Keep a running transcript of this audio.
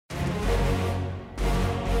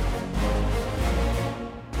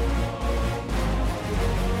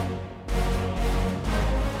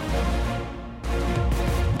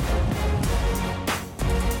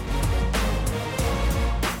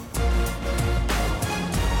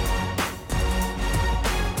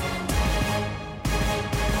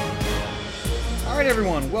Alright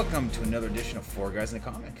everyone, welcome to another edition of Four Guys in a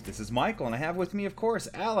Comic. This is Michael, and I have with me, of course,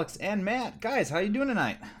 Alex and Matt. Guys, how you doing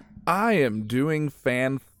tonight? I am doing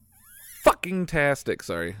fan-fucking-tastic.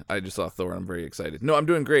 Sorry, I just saw Thor. I'm very excited. No, I'm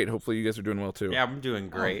doing great. Hopefully you guys are doing well, too. Yeah, I'm doing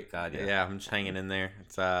great. Oh, God, yeah. Yeah, I'm just hanging in there.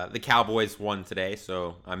 It's the Cowboys won today,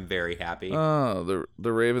 so I'm very happy. Oh,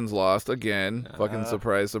 the Ravens lost again. Fucking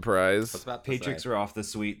surprise. What's about Patriots are off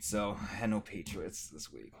this week, so I had no Patriots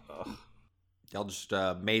this week. Ugh. Y'all just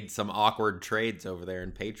made some awkward trades over there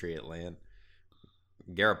in Patriot land.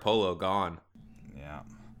 Garoppolo gone. Yeah.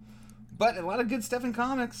 But a lot of good stuff in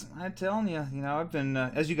comics, I'm telling you. You know, I've been,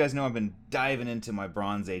 as you guys know, I've been diving into my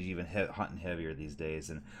Bronze Age even hot and heavier these days.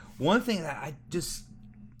 And one thing that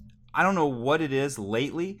I don't know what it is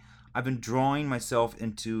lately, I've been drawing myself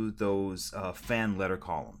into those fan letter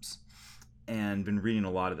columns and been reading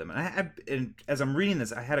a lot of them. And as I'm reading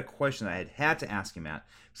this, I had a question that I had to ask you, Matt,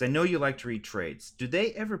 because I know you like to read trades. Do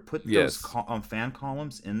they ever put those fan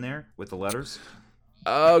columns in there with the letters?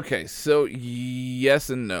 Okay, so yes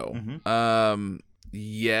and no. Mm-hmm.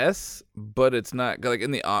 Yes, but it's not like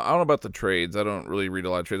in the. I don't know about the trades. I don't really read a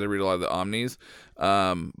lot of trades. I read a lot of the omnis.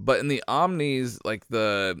 But in the omnis, like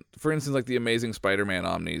for instance, like the Amazing Spider-Man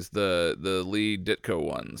omnis, the Lee Ditko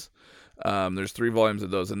ones. There's 3 volumes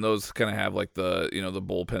of those, and those kind of have like the the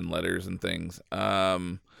bullpen letters and things.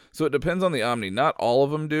 So it depends on the omni. Not all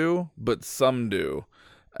of them do, but some do,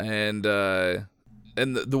 and the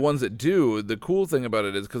ones that do, the cool thing about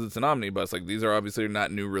it is because it's an omnibus, like these are obviously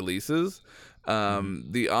not new releases.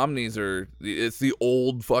 The omnis it's the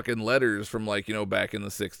old fucking letters from like back in the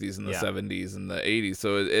 60s and the 70s and the 80s.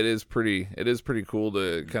 So it is pretty cool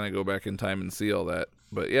to kind of go back in time and see all that.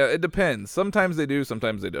 But yeah, it depends. Sometimes they do,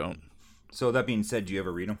 sometimes they don't. So that being said, do you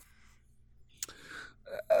ever read them?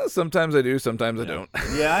 Sometimes I do, sometimes I don't.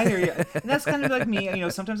 Yeah, I hear you. And that's kind of like me.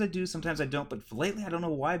 Sometimes I do, sometimes I don't. But lately, I don't know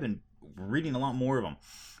why I've been reading a lot more of them.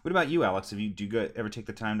 What about you, Alex? Do you ever take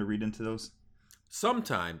the time to read into those?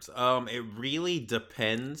 Sometimes. It really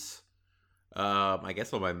depends. I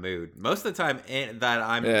guess on my mood. Most of the time that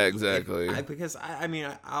I'm. Yeah, exactly. Because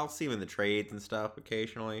I'll see them in the trades and stuff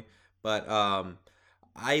occasionally, but I'll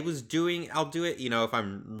do it, if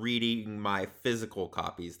I'm reading my physical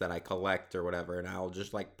copies that I collect or whatever, and I'll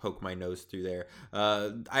just like poke my nose through there.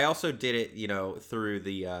 I also did it, through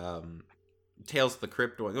the Tales of the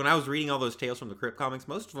Crypt one. When I was reading all those Tales from the Crypt comics,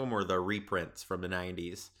 most of them were the reprints from the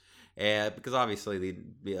 90s. Because obviously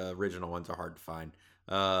the original ones are hard to find.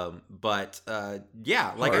 Like I said,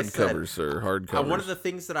 hardcovers, sir, hardcovers. One of the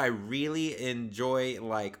things that I really enjoy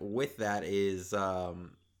like with that is I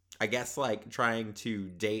guess like trying to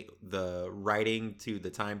date the writing to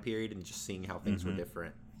the time period and just seeing how things were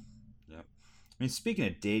different. Yeah. I mean, speaking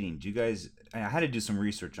of dating, I had to do some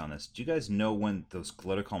research on this. Do you guys know when those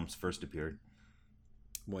letter columns first appeared?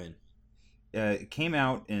 When? It came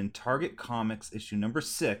out in Target Comics issue number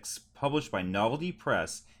 6, published by Novelty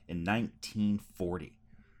Press in 1940.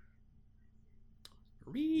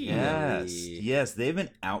 Really? Yes, they've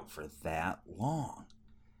been out for that long.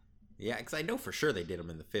 Yeah, because I know for sure they did them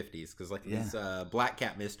in the 50s. Because like these Black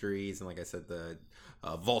Cat Mysteries and like I said, the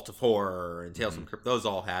Vault of Horror and Tales from Crypt, those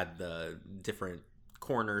all had the different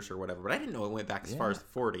corners or whatever. But I didn't know it went back as far as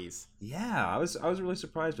the 40s. Yeah, I was really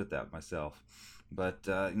surprised with that myself. But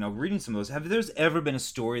reading some of those, there's ever been a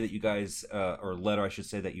story that you guys, or letter I should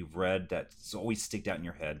say, that you've read that's always sticked out in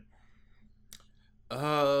your head?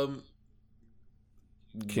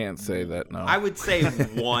 Can't say that, no. I would say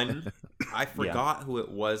one. I forgot who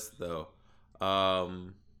it was, though. What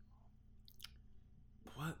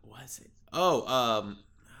was it? I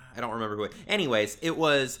don't remember who it... Anyways, it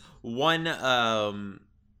was one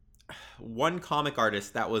comic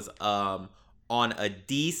artist that was on a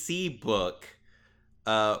DC book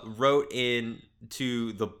wrote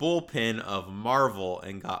into the bullpen of Marvel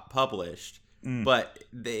and got published. But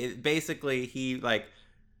basically, he like...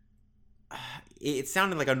 It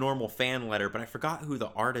sounded like a normal fan letter, but I forgot who the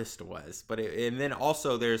artist was. And then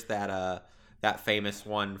also there's that famous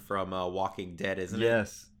one from Walking Dead, isn't it?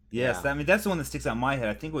 Yes. Yeah. That's the one that sticks out in my head.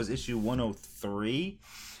 I think it was issue 103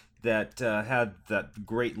 that had that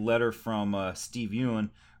great letter from Steve Ewan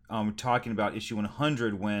talking about issue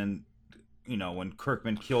 100 when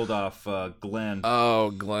Kirkman killed off Glenn. Oh,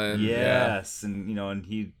 Glenn. Yes, and and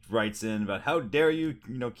he writes in about how dare you,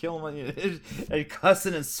 kill him, and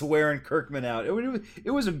cussing and swearing Kirkman out.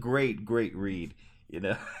 It was a great read,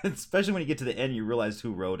 especially when you get to the end, you realize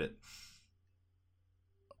who wrote it.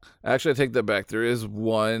 Actually, I take that back. There is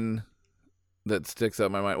one that sticks out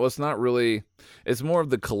in my mind. Well, it's not really. It's more of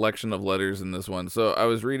the collection of letters in this one. So I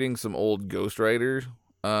was reading some old Ghost Rider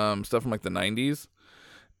stuff from like the 90s.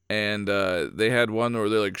 and they had one where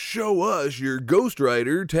they're like, "Show us your Ghost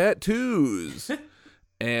Rider tattoos,"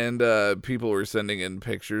 and people were sending in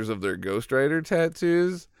pictures of their Ghost Rider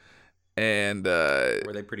tattoos, and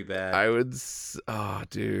Were they pretty bad? I would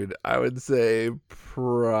say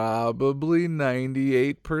probably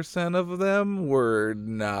 98% of them were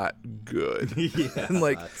not good.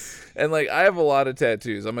 Yeah. And I have a lot of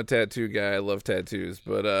tattoos. I'm a tattoo guy. I love tattoos,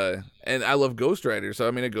 but and I love Ghost Rider. So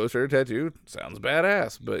I mean, a Ghost Rider tattoo sounds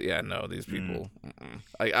badass. But yeah, no, these people.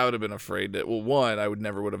 I would have been afraid that. Well, one, I would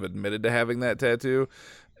have admitted to having that tattoo,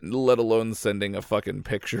 let alone sending a fucking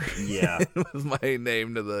picture. Yeah. with my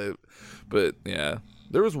name to the. But yeah,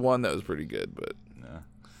 there was one that was pretty good, but.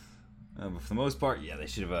 But for the most part, yeah, they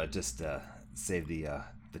should have just saved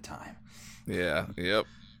the time. Yeah. Yep.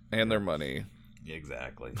 And their money.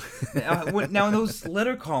 Exactly. Now, in those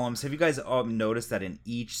letter columns, have you guys noticed that in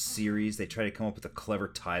each series they try to come up with a clever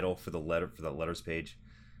title for the letters page?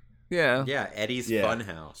 Yeah. Yeah, Eddie's Yeah.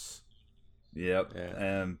 Funhouse. Yep.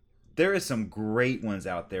 Yeah. There is some great ones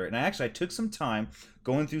out there, and I took some time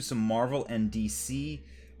going through some Marvel and DC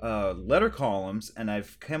letter columns, and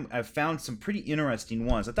I've found some pretty interesting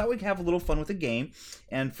ones. I thought we'd have a little fun with the game,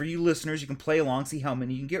 and for you listeners, you can play along, see how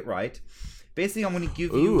many you can get right. Basically, I'm going to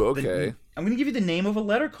give you the name of a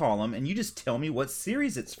letter column, and you just tell me what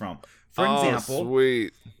series it's from. For example,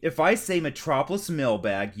 sweet. if I say Metropolis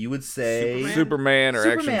Mailbag, you would say Superman or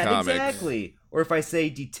Action Comics. Exactly. Or if I say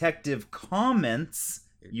Detective Comments,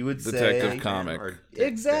 you would say Detective Comic. Or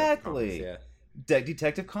Exactly. Comics, yeah.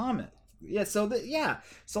 Detective Comment. Yeah, so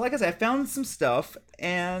like I said, I found some stuff,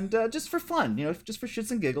 and just for fun, just for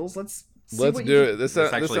shits and giggles, let's do it. This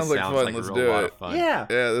actually sounds like fun. like a Let's real do lot it. of fun. Yeah.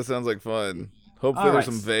 Yeah, this sounds like fun. Hopefully All there's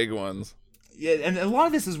right. some vague ones. Yeah, and a lot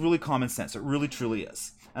of this is really common sense. It really, truly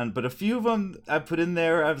is. But a few of them I put in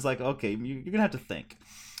there, I was like, okay, you're going to have to think.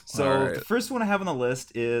 So All right. the first one I have on the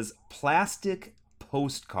list is plastic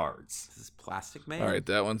postcards. This is Plastic Man. All right,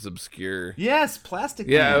 that one's obscure. Yes, Plastic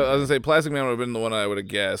Yeah, Man. I was going to say Plastic Man would have been the one I would have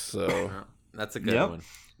guessed, so... Oh, that's a good Yep. one.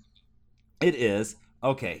 It is.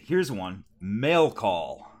 Okay, here's one. Mail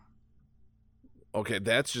call. Okay,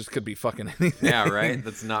 that's just could be fucking anything. Yeah, right?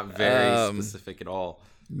 That's not very specific at all.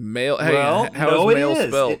 Mail. Hey, Well, how no, is it mail is.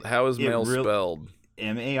 spelled? How is it mail real- spelled?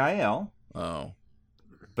 M-A-I-L. Oh.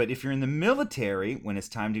 But if you're in the military, when it's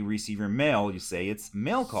time to receive your mail, you say it's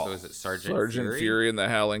mail call. So is it Sergeant Fury and the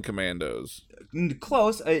Howling Commandos.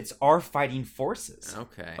 Close. It's our fighting forces.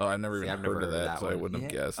 Okay. Oh, I never See, even I've heard never of that, so I one. wouldn't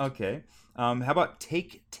have guessed. Okay. How about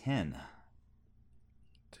Take 10?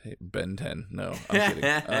 Ben 10. No, I'm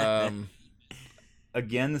kidding.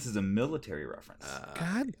 Again, this is a military reference.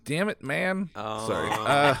 God damn it, man. Oh.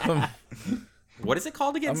 Sorry. What is it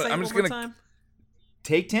called again? Say it I'm one just more gonna- time.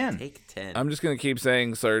 Take 10. Take 10. I'm just going to keep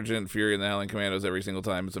saying Sergeant Fury and the Howling Commandos every single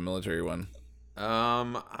time it's a military one.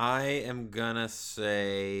 I am gonna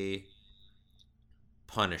say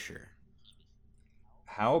Punisher.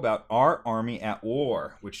 How about Our Army at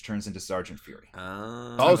War, which turns into Sergeant Fury?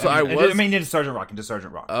 Oh, so I I mean, into Sergeant Rock.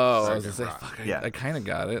 Oh, I was Sergeant going to say, Rock. fuck, Yeah. I kind of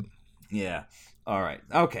got it. Yeah. All right.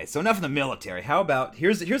 Okay. So enough of the military. How about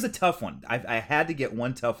here's a tough one. I had to get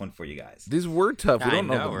one tough one for you guys. These were tough. We I don't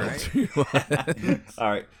know, know, the right? military one. All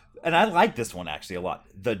right. And I like this one actually a lot.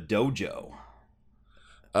 The Dojo.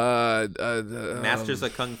 Masters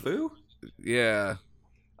of Kung Fu. Yeah.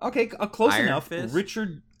 Okay, close Iron enough. Fist?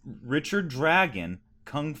 Richard Dragon,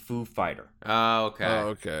 Kung Fu Fighter. Oh, okay. Oh,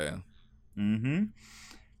 okay. Mm-hmm.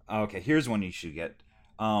 Okay, here's one you should get.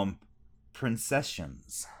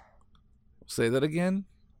 Princessions. Say that again.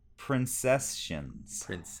 Princessions.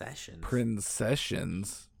 Princessions.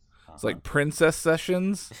 Princessions. It's like princess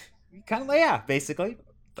sessions. Kind of, yeah, basically.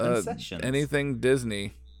 Princessions. Anything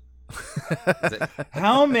Disney. Is it-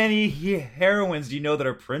 How many heroines do you know that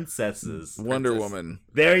are princesses? Wonder Princess. Woman.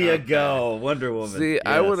 There you Okay. go, Wonder Woman. See,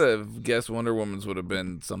 I Yes. would have guessed Wonder Woman's would have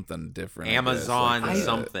been something different. I guess, Amazon like,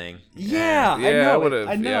 something. Yeah, Yeah, I know. I would have.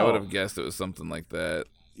 I know. Yeah, I would have guessed it was something like that.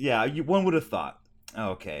 Yeah, one would have thought.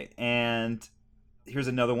 Okay, and here's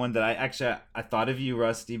another one that I thought of you,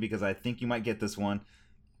 Rusty, because I think you might get this one.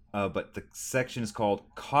 But the section is called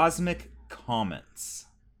Cosmic Comments.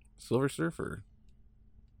 Silver Surfer,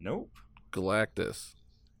 Nope. Galactus,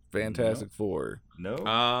 Fantastic Four. Nope.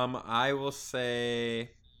 I will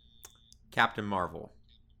say Captain Marvel.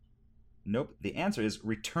 Nope. The answer is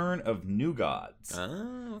Return of New Gods.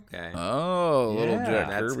 Oh, okay. Oh, little Yeah, Jack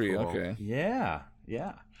that's Kirby. cool. Okay. Yeah.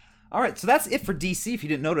 All right, so that's it for DC. If you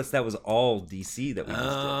didn't notice, that was all DC that we just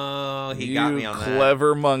did. Oh, he you got me on that.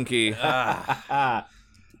 clever monkey.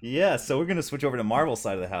 Yeah, so we're going to switch over to Marvel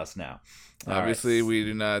side of the house now. All Obviously, right. we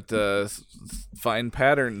do not find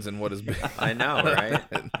patterns in what is big. I know, right?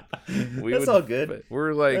 That's all good.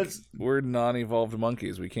 We're like That's- we're non-evolved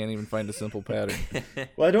monkeys. We can't even find a simple pattern.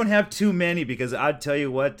 Well, I don't have too many because I'd tell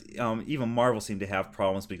you what, even Marvel seemed to have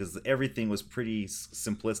problems because everything was pretty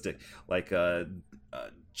simplistic, like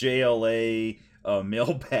JLA,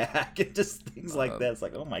 mailbag, and just things like that. It's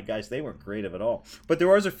like, oh my gosh, they weren't creative at all. But there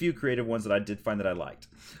was a few creative ones that I did find that I liked.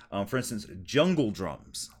 For instance, Jungle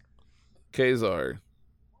Drums. Kazar.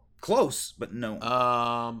 Close, but no.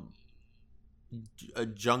 A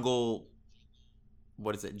jungle.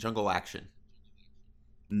 What is it? Jungle Action.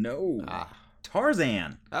 No. Ah.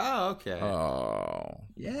 Tarzan. Oh, okay. Oh.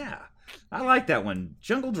 Yeah. I like that one.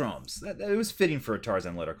 Jungle Drums. It was fitting for a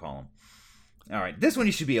Tarzan letter column. All right. This one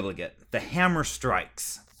you should be able to get. The Hammer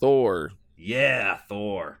Strikes. Thor. Yeah,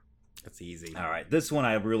 Thor. That's easy. All right. This one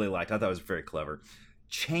I really liked. I thought it was very clever.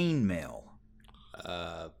 Chainmail.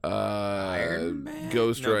 Iron Man?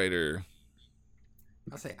 Ghost No. Rider.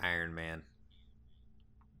 I'll say Iron Man.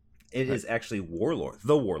 It is actually Warlord.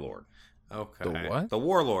 The Warlord. Okay. The what? The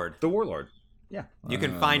Warlord. The Warlord. Yeah. You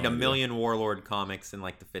can find a million Warlord comics in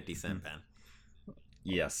like the 50-cent pen.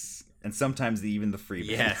 Yes. And sometimes even the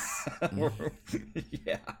freebie. Yes.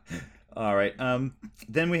 Yeah. All right.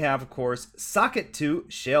 Then we have, of course, Socket 2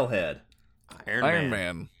 Shellhead. Iron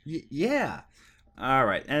Man. Yeah. All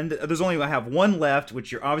right. And I have one left, which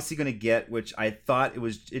you're obviously going to get, which I thought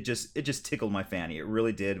it just tickled my fanny. It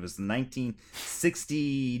really did. It was the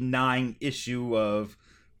 1969 issue of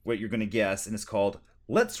what you're going to guess, and it's called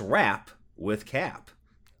Let's Rap with Cap.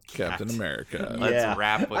 Captain America. Let's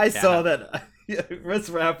rap with I Cap. saw that. Let's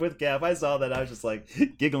Rap with Cap. I saw that. I was just like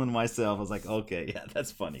giggling to myself. I was like, okay, yeah,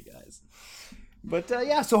 that's funny, guys. But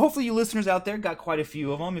yeah, so hopefully you listeners out there got quite a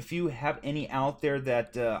few of them. If you have any out there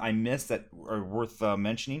that I missed that are worth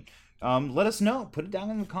mentioning, let us know. Put it down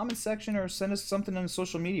in the comments section or send us something on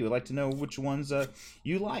social media. We'd like to know which ones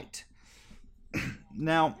you liked.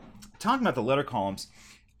 Now, talking about the letter columns,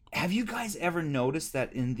 have you guys ever noticed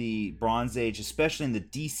that in the Bronze Age, especially in the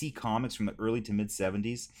DC comics from the early to mid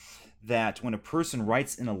 70s, that when a person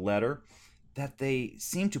writes in a letter, that they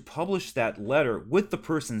seem to publish that letter with the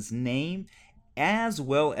person's name as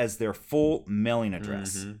well as their full mailing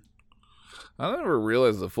address? Mm-hmm. I never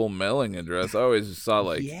realized the full mailing address. I always just saw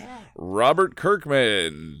like Yeah. Robert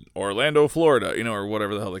Kirkman, Orlando, Florida, or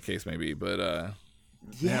whatever the hell the case may be. But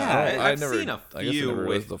Yeah. I've never, seen a I guess I few never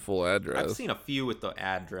realized with- the full address. I've seen a few with the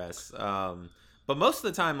address. But most of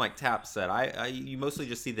the time, like Tap said, you mostly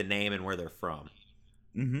just see the name and where they're from.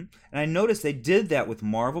 And I noticed they did that with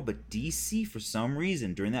Marvel, but DC, for some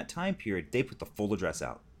reason, during that time period, they put the full address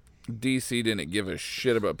out. DC didn't give a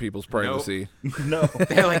shit about people's privacy. No.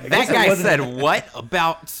 They're like, I that guess it guy wasn't- said what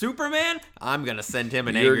about Superman? I'm gonna send him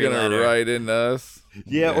an You're angry gonna letter. write in us.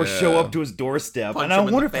 Yeah, or show up to his doorstep. Punch And I him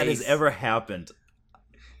in wonder the if that has face. ever happened.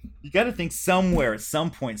 You got to think somewhere, at some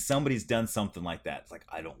point, somebody's done something like that. It's like,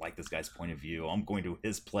 I don't like this guy's point of view. I'm going to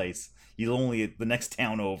his place. He's only the next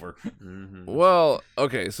town over. Mhm. Well,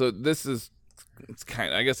 okay, so it's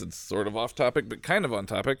kind of, I guess it's sort of off topic, but kind of on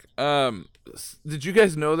topic. Did you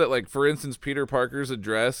guys know that, like, for instance, Peter Parker's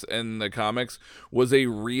address in the comics was a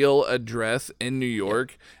real address in New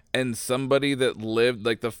York, and somebody that lived,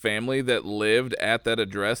 like the family that lived at that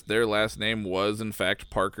address, their last name was in fact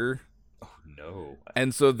Parker. No.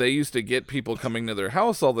 And so they used to get people coming to their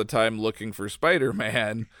house all the time looking for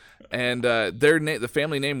Spider-Man, and the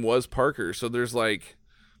family name was Parker. So there's like,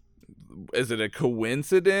 is it a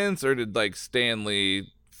coincidence, or did like Stanley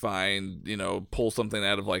pull something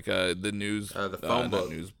out of like the news, The phone not book.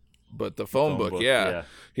 news, but the phone book, yeah.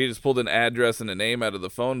 He just pulled an address and a name out of the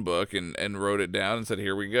phone book and wrote it down and said,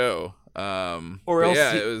 "Here we go." Or but else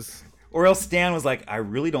yeah, he- it was. Or else Stan was like, I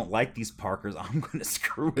really don't like these Parkers. I'm going to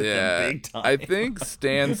screw with Yeah, them big time. I think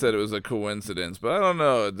Stan said it was a coincidence, but I don't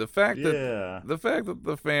know. The fact that Yeah.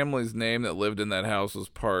 the family's name that lived in that house was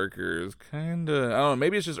Parker is kind of, I don't know.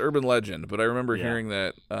 Maybe it's just urban legend, but I remember Yeah. hearing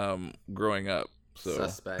that growing up. So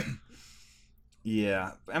Suspect.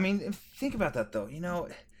 Yeah. I mean, think about that, though.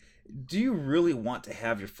 Do you really want to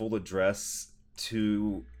have your full address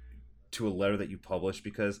to a letter that you publish?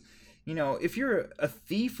 Because, if you're a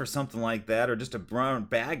thief or something like that, or just a brown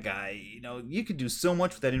bad guy, you could do so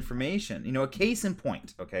much with that information. A case in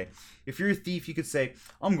point, okay? If you're a thief, you could say,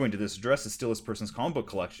 I'm going to this address to steal this person's comic book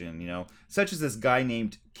collection, such as this guy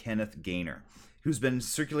named Kenneth Gaynor, who's been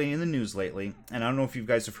circulating in the news lately. And I don't know if you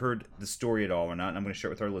guys have heard the story at all or not, and I'm going to share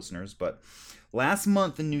it with our listeners, but last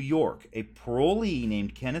month in New York, a parolee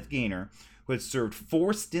named Kenneth Gaynor, who had served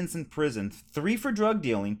 4 stints in prison, 3 for drug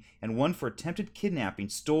dealing and 1 for attempted kidnapping,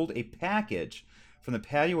 stole a package from the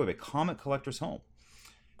patio of a comic collector's home.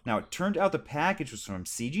 Now, it turned out the package was from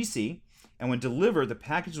CGC, And when delivered, the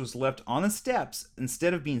package was left on the steps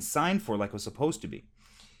instead of being signed for like it was supposed to be.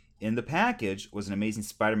 In the package was an Amazing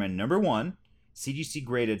Spider-Man #1, CGC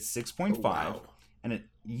graded 6.5, wow. and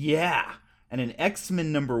an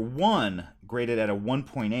X-Men #1 graded at a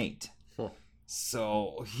 1.8. Huh.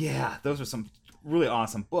 So, yeah, those are some really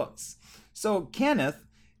awesome books. So, Kenneth,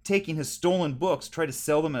 taking his stolen books, tried to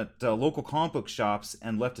sell them at local comic book shops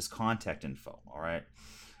and left his contact info, all right?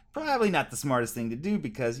 Probably not the smartest thing to do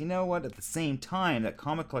because, you know what, at the same time, that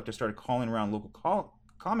comic collector started calling around local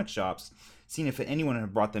comic shops, seeing if anyone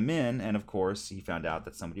had brought them in, and of course, he found out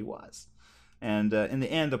that somebody was. And in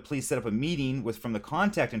the end, the police set up a meeting from the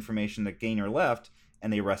contact information that Gaynor left,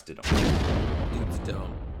 and they arrested him. Dude's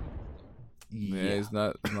dumb. Yeah, he's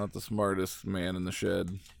not the smartest man in the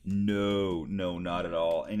shed. No, not at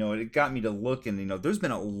all. You know, it got me to look, and, you know, there's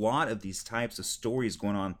been a lot of these types of stories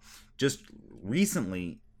going on just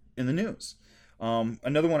recently in the news.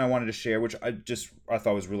 Another one I wanted to share, which I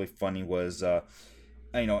thought was really funny, was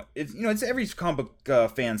it's every comic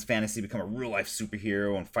book fan's fantasy to become a real life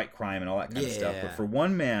superhero and fight crime and all that kind of stuff. But for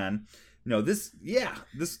one man, this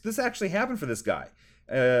actually happened for this guy.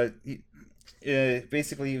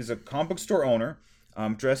 Basically, he was a comic book store owner,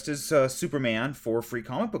 dressed as Superman for Free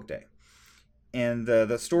Comic Book Day. And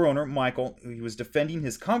the store owner, Michael, he was defending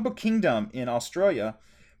his comic book kingdom in Australia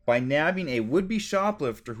by nabbing a would-be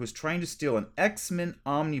shoplifter who was trying to steal an X-Men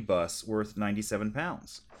omnibus worth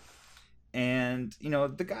 £97. And,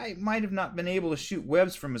 the guy might have not been able to shoot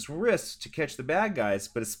webs from his wrists to catch the bad guys,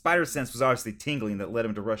 but his spider sense was obviously tingling that led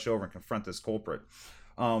him to rush over and confront this culprit.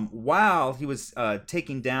 While he was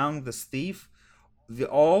taking down this thief,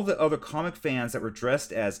 all the other comic fans that were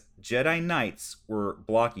dressed as Jedi Knights were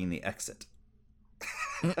blocking the exit.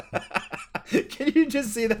 Can you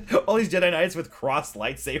just see that? All these Jedi Knights with crossed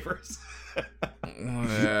lightsabers.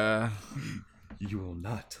 Yeah. You will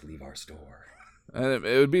not leave our store. And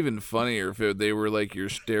it would be even funnier if they were like your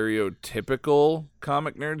stereotypical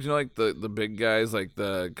comic nerds, like the big guys, like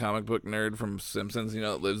the comic book nerd from Simpsons,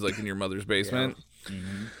 that lives like in your mother's basement. Yeah.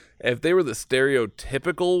 Mm-hmm. If they were the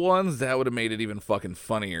stereotypical ones, that would have made it even fucking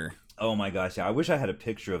funnier. Oh my gosh, yeah. I wish I had a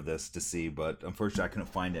picture of this to see, but unfortunately I couldn't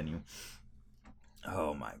find any.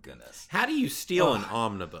 Oh my goodness. How do you steal an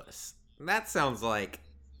omnibus? That sounds like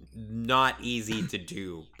not easy to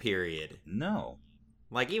do, period. No.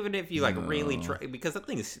 Like, even if you, really try, because that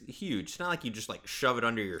thing is huge. It's not like you just, shove it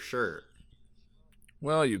under your shirt.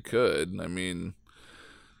 Well, you could. I mean...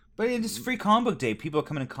 But it's Free Comic Book Day. People are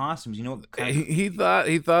coming in costumes. You know what kind of... He thought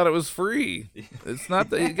it was free. It's not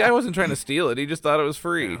that... The guy wasn't trying to steal it. He just thought it was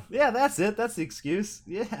free. Yeah, that's it. That's the excuse.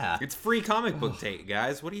 Yeah. It's Free Comic Book Day,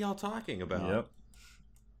 guys. What are y'all talking about? Yep.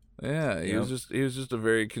 Yeah, he was just a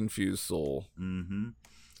very confused soul. Mm-hmm.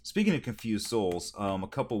 Speaking of confused souls, a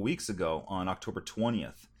couple weeks ago on October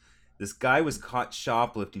 20th, this guy was caught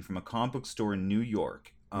shoplifting from a comic book store in New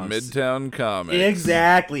York. Midtown Comics.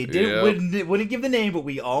 Exactly. Wouldn't give the name, but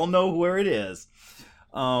we all know where it is.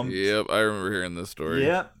 Yep, I remember hearing this story.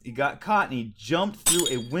 Yep, he got caught and he jumped through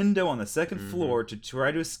a window on the second floor to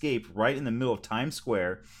try to escape right in the middle of Times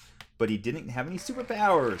Square, but he didn't have any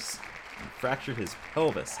superpowers. He fractured his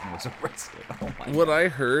pelvis and was arrested. Oh my What I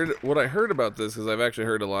heard about this, because I've actually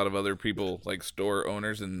heard a lot of other people, like store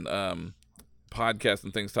owners and podcasts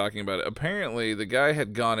and things talking about it. Apparently, the guy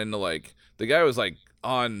had gone into the guy was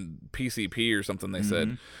on PCP or something, they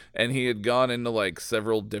said, and he had gone into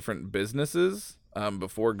several different businesses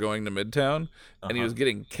before going to Midtown, and he was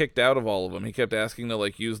getting kicked out of all of them. He kept asking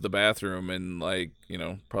to use the bathroom and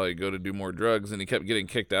probably go to do more drugs, and he kept getting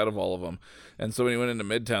kicked out of all of them. And so when he went into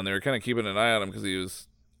Midtown, they were kind of keeping an eye on him because he was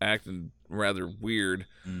acting rather weird.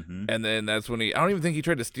 And then that's when I don't even think he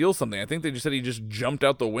tried to steal something. I think they just said he just jumped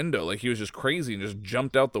out the window, he was just crazy and just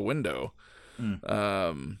jumped out the window.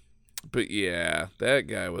 But yeah, that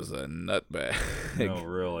guy was a nutbag. No,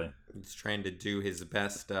 really. He's trying to do his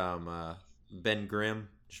best Ben Grimm,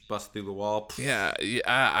 just bust through the wall. Yeah,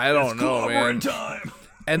 I don't know, man. Time.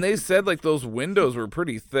 And they said those windows were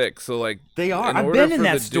pretty thick, so they are. I've been in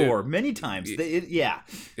that store many times. Yeah,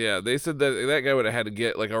 they said that guy would have had to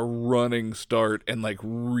get a running start and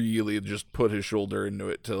really just put his shoulder into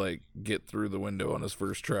it to get through the window on his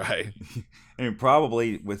first try. And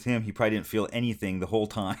probably with him, he probably didn't feel anything the whole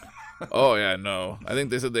time. Oh yeah, no. I think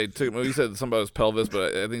they said they took. Well, he said something about his pelvis,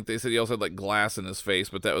 but I think they said he also had glass in his face,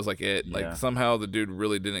 but that was it. Yeah. Somehow the dude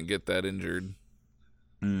really didn't get that injured.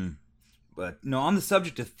 But no, on the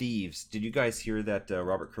subject of thieves, did you guys hear that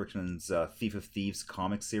Robert Kirkman's Thief of Thieves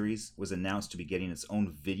comic series was announced to be getting its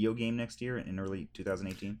own video game next year in early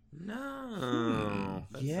 2018? No.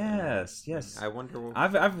 Yes. I wonder.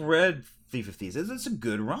 I've read Thief of Thieves. It's a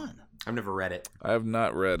good run. I've never read it. I have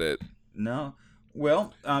not read it. No.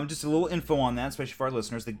 Well, just a little info on that, especially for our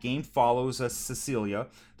listeners. The game follows Cecilia,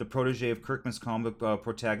 the protege of Kirkman's comic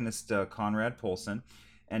protagonist Conrad Poulsen.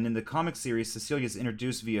 And in the comic series, Cecilia is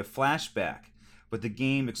introduced via flashback. But the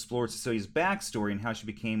game explores Cecilia's backstory and how she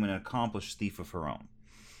became an accomplished thief of her own.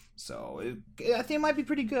 So I think it might be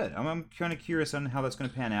pretty good. I'm kind of curious on how that's going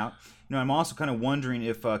to pan out. I'm also kind of wondering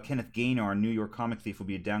if Kenneth Gaynor, our New York comic thief, will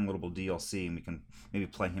be a downloadable DLC, and we can maybe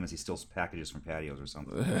play him as he steals packages from patios or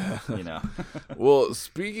something. Well,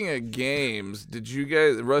 speaking of games, did you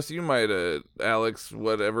guys, Russ? You might have, Alex,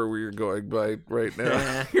 whatever we're going by right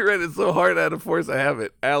now. You're right. It's so hard out of force. I have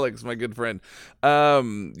it. Alex, my good friend.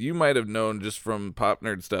 You might have known just from Pop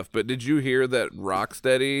Nerd stuff, but did you hear that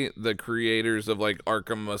Rocksteady, the creators of like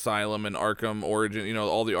Arkham Asylum and Arkham Origin,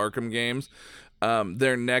 all the Arkham games,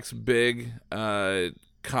 their next big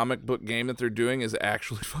comic book game that they're doing is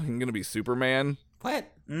actually fucking gonna be Superman.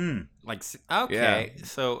 What? Like, okay. Yeah.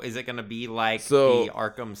 So is it gonna be like the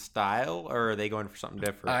Arkham style, or are they going for something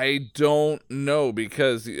different? I don't know,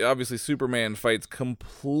 because obviously Superman fights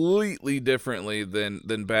completely differently than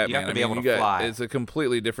Batman. You have to be able to fly. It's a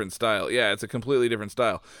completely different style. Yeah, it's a completely different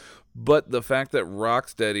style. But the fact that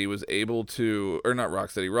Rockstar was able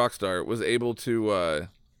to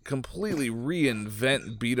completely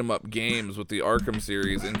reinvent beat 'em up games with the Arkham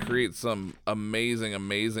series and create some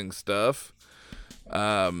amazing stuff.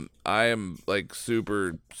 I am like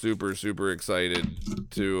super excited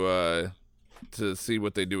to see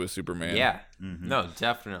what they do with Superman. Yeah, no,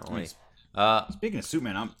 definitely. Speaking of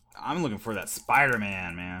Superman, I'm looking for that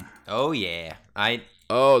Spider-Man, man. Oh yeah,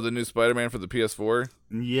 the new Spider-Man for the PS4.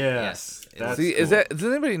 Yes. That's cool. Does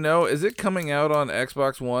anybody know? Is it coming out on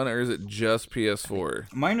Xbox One or is it just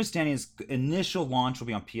PS4? My understanding is initial launch will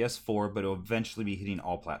be on PS4, but it'll eventually be hitting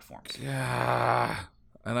all platforms. Yeah.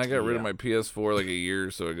 And I got rid of my PS4 like a year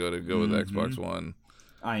or so ago to go with Xbox One.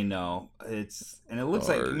 I know. It looks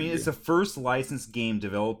like, it's the first licensed game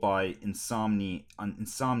developed by Insomniac.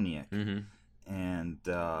 And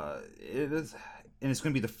it is, and it's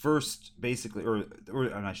going to be the first, basically, or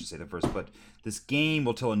I should say the first, but this game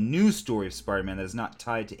will tell a new story of Spider-Man that is not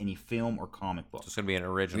tied to any film or comic book. It's going to be an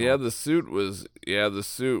original. Yeah, the suit was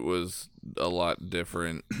a lot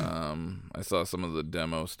different. I saw some of the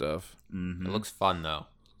demo stuff. It looks fun though.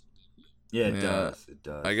 Yeah, it does.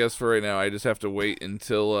 I guess for right now, I just have to wait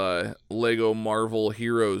until Lego Marvel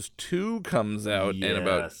Heroes 2 comes out in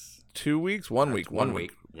about 2 weeks. 1 week. 1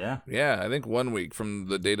 week. Yeah, I think 1 week from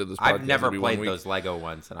the date of this podcast. I've never played those Lego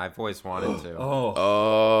ones, and I've always wanted to.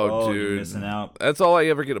 Oh, dude. You're missing out. That's all I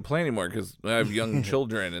ever get to play anymore, because I have young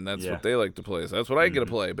children, and that's what they like to play. So that's what I get to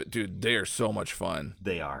play. But, dude, they are so much fun.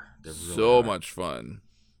 They are. They're really so much fun.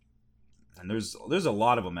 And there's a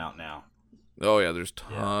lot of them out now. Oh, yeah, there's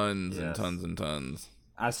tons and tons and tons.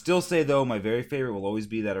 I still say, though, my very favorite will always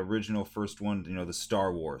be that original first one, the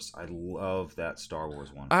Star Wars. I love that Star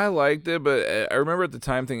Wars one. I liked it, but I remember at the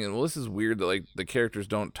time thinking, well, this is weird that, like, the characters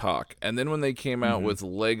don't talk. And then when they came out with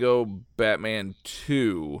Lego Batman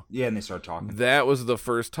 2... Yeah, and they started talking. That was the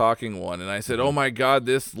first talking one. And I said, oh, my God,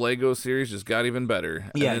 this Lego series just got even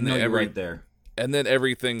better. Yeah, you're right there. And then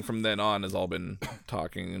everything from then on has all been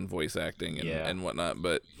talking and voice acting and whatnot.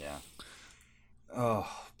 But yeah. Oh,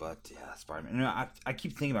 but yeah, Spider-Man. I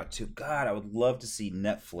keep thinking about it too. God, I would love to see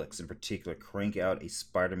Netflix in particular crank out a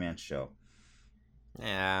Spider-Man show.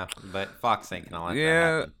 Yeah, but Fox ain't gonna let that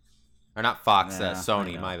happen. Or not Fox,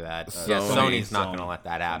 Sony. My bad. Sony's not gonna let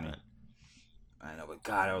that happen. I know, but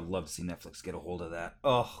God, I would love to see Netflix get a hold of that.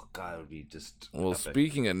 Oh, God, it would be just Well, epic.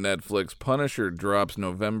 Speaking of Netflix, Punisher drops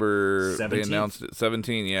November 17th? They announced it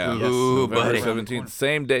 17, yeah. Yes. Ooh, November buddy. 17th.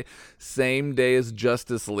 Same day as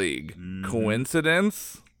Justice League.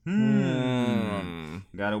 Coincidence?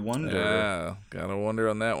 Gotta wonder. Yeah, gotta wonder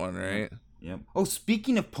on that one, right? Yep. Oh,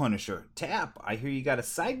 speaking of Punisher, Tap, I hear you got a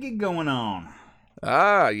side gig going on.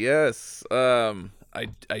 Ah, yes.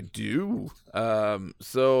 I do.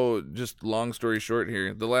 So just long story short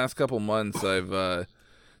here, the last couple months I've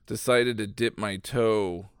decided to dip my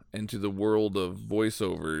toe into the world of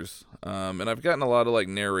voiceovers. And I've gotten a lot of like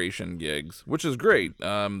narration gigs, which is great.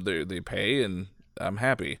 They pay and I'm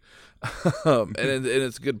happy. And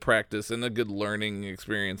it's good practice and a good learning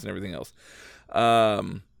experience and everything else.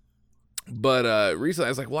 But recently I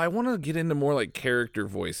was like, well, I want to get into more like character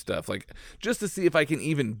voice stuff, like just to see if I can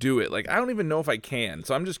even do it. Like, I don't even know if I can.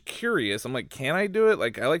 So I'm just curious. I'm like, can I do it?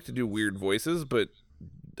 Like, I like to do weird voices, but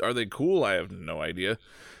are they cool? I have no idea.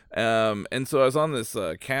 And so I was on this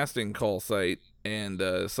casting call site and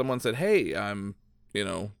someone said, hey, I'm,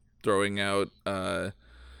 throwing out,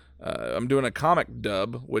 I'm doing a comic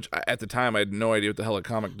dub, which at the time I had no idea what the hell a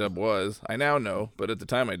comic dub was. I now know, but at the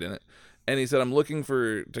time I didn't. and he said, I'm looking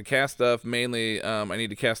to cast stuff. Mainly, I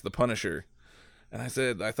need to cast the Punisher. And I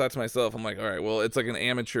thought to myself, I'm like, all right, well, it's like an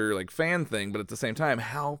amateur like fan thing, but at the same time,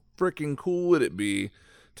 how freaking cool would it be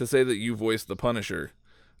to say that you voiced the Punisher?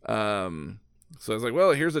 So I was like,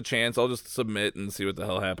 well, here's a chance. I'll just submit and see what the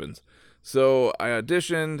hell happens. So I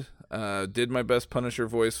auditioned, did my best Punisher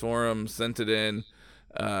voice for him, sent it in,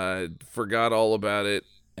 forgot all about it,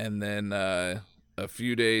 and then a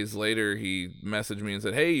few days later, he messaged me and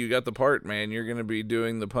said, hey, you got the part, man. You're going to be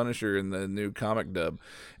doing the Punisher in the new comic dub.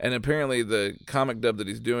 And apparently the comic dub that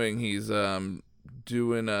he's doing, he's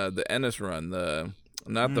doing the Ennis run,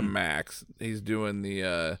 not the Max. He's doing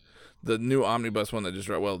the new omnibus one that just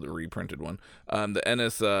dropped, well, the reprinted one. The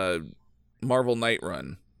Ennis Marvel Knight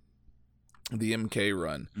run. The MK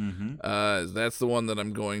run. That's the one that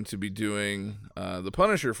I'm going to be doing the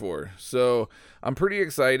Punisher for. So I'm pretty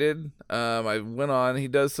excited. I went on. He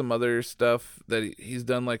does some other stuff that he's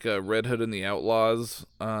done, like a Red Hood and the Outlaws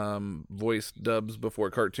voice dubs before,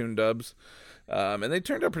 cartoon dubs. And they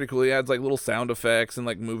turned out pretty cool. He adds like little sound effects and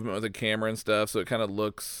like movement with the camera and stuff. So it kind of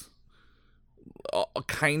looks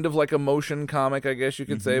kind of like a motion comic, I guess you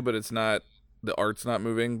could say, but it's not. The art's not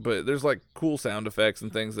moving, but there's like cool sound effects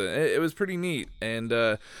and things that it was pretty neat. And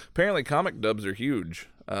apparently comic dubs are huge.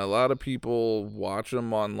 A lot of people watch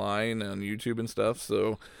them online on YouTube and stuff.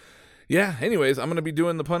 So yeah, anyways, I'm going to be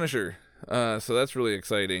doing the Punisher. So that's really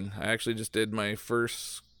exciting. I actually just did my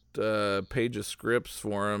first page of scripts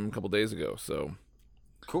for him a couple days ago. So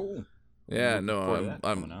cool. Yeah, no,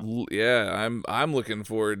 I'm looking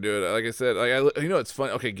forward to it. Like I said, it's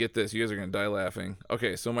funny. Okay, get this. You guys are gonna die laughing.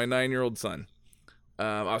 Okay, so my 9-year-old son,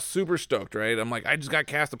 I was super stoked, right? I'm like, I just got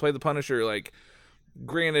cast to play the Punisher. Like,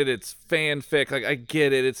 granted, it's fanfic. Like, I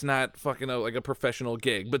get it. It's not fucking like a professional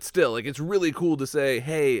gig, but still, like, it's really cool to say,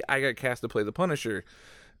 hey, I got cast to play the Punisher.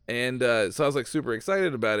 And so I was like super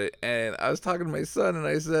excited about it. And I was talking to my son, and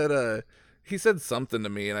I said, he said something to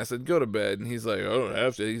me, and I said, go to bed. And he's like, I don't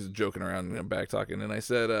have to. He's joking around, back talking. And I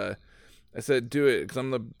said, do it, because I'm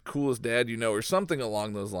the coolest dad you know, or something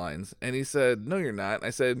along those lines. And he said, no, you're not. I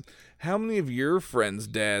said, how many of your friends'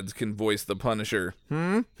 dads can voice the Punisher?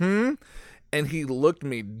 And he looked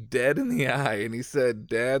me dead in the eye, and he said,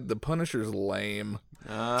 Dad, the Punisher's lame.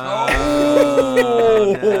 Oh,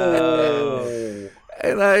 no.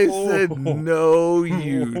 And I said, no,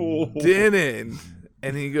 you didn't.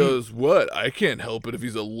 And he goes, what? I can't help it if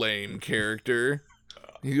he's a lame character.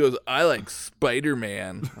 He goes, I like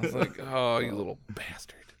Spider-Man. I was like, oh, you little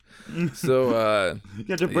bastard. So, you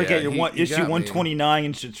have to break out your issue 129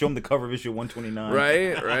 and show him the cover of issue 129.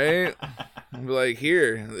 Right. I'm like,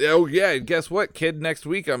 here. Oh, yeah, guess what, kid? Next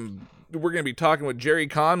week, we're going to be talking with Jerry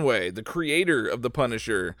Conway, the creator of The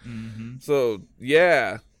Punisher. So,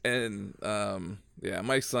 yeah. And, yeah,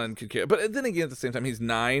 my son could care. But then again, at the same time, he's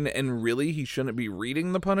 9, and really, he shouldn't be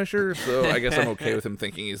reading The Punisher, so I guess I'm okay with him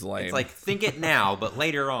thinking he's lame. It's like, think it now, but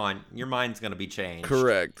later on, your mind's going to be changed.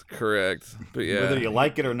 Correct. But yeah. Whether you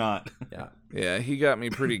like it or not. Yeah, he got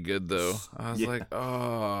me pretty good, though. I was like,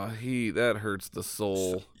 oh, that hurts the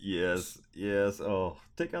soul. Yes. Oh,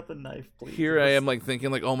 take out the knife, please. Here I am, like,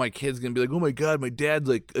 thinking, like, oh, my kid's going to be like, oh, my God, my dad's,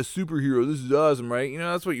 like, a superhero. This is awesome, right? You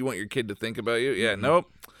know, that's what you want your kid to think about you. Yeah, nope.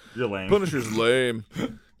 You're lame. Punisher's lame.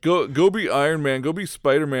 Go be Iron Man. Go be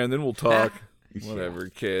Spider-Man. Then we'll talk. Whatever,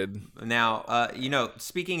 kid. Now,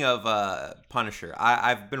 speaking of Punisher,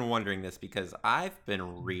 I've been wondering this because I've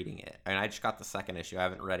been reading it, and I just got the second issue. I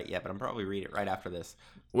haven't read it yet, but I'm probably read it right after this.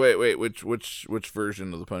 Wait, which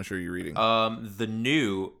version of the Punisher are you reading? The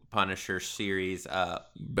new Punisher series.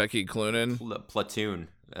 Becky Cloonan. Platoon.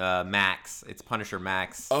 Max. It's Punisher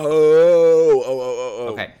Max.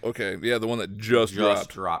 Oh. Okay. Yeah, the one that just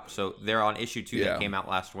dropped. So they're on issue 2 that came out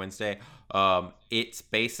last Wednesday. It's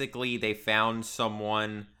basically they found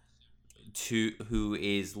someone who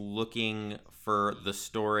is looking for the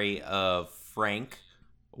story of Frank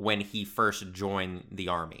when he first joined the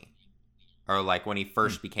army. Or like when he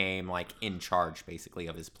first became like in charge basically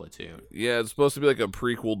of his platoon. Yeah, it's supposed to be like a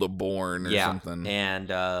prequel to Bourne or something.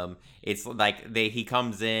 And it's like he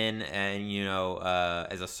comes in and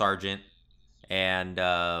as a sergeant, and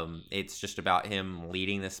it's just about him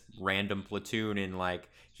leading this random platoon, and like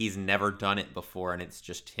he's never done it before, and it's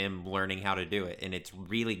just him learning how to do it, and it's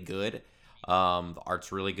really good. The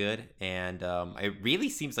art's really good, and it really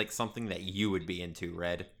seems like something that you would be into,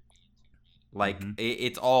 Red. Like,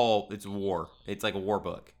 it's war. It's like a war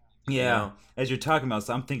book. Yeah. As you're talking about this,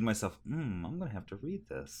 I'm thinking to myself, I'm going to have to read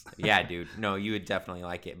this. Yeah, dude. No, you would definitely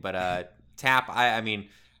like it. But Tap, I mean,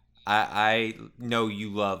 I know you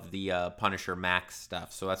love the Punisher Max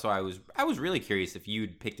stuff, so that's why I was really curious if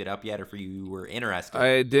you'd picked it up yet or if you were interested.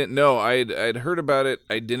 I didn't know. I'd heard about it.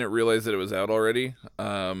 I didn't realize that it was out already.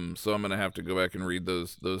 So I'm gonna have to go back and read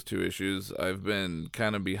those 2 issues. I've been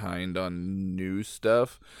kind of behind on new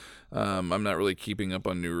stuff. I'm not really keeping up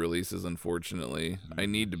on new releases, unfortunately. I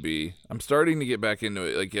need to be. I'm starting to get back into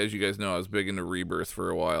it. Like, as you guys know, I was big into Rebirth for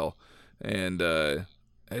a while, and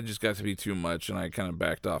it just got to be too much, and I kind of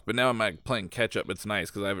backed off. But now I'm like playing catch up. It's nice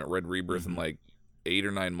because I haven't read Rebirth in like 8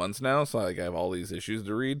 or 9 months now, so I have all these issues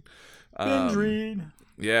to read. Binge read.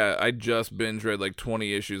 Yeah, I just binge read like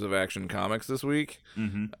 20 issues of Action Comics this week.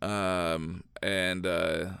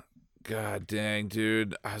 God dang,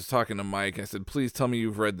 dude, I was talking to Mike. I said, please tell me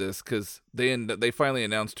you've read this, because they finally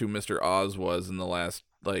announced who Mr. Oz was in the last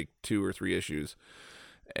like 2 or 3 issues.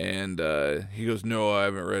 And he goes, no, I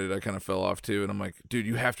haven't read it. I kind of fell off too. And I'm like, dude,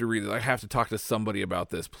 you have to read it. I have to talk to somebody about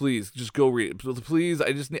this. Please, just go read it. Please,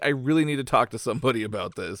 I really need to talk to somebody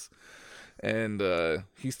about this. And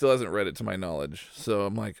he still hasn't read it to my knowledge. So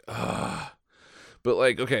I'm like, ah. But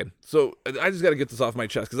like, okay, so I just got to get this off my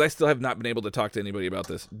chest because I still have not been able to talk to anybody about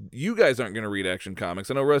this. You guys aren't going to read Action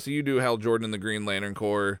Comics. I know, Rusty, you do Hal Jordan and the Green Lantern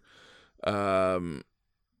Corps.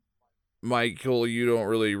 Michael, you don't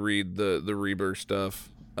really read the Rebirth stuff.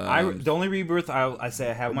 The only Rebirth I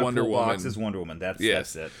say I have in my Wonder pull box Woman. is Wonder Woman. That's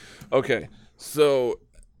it. Okay, so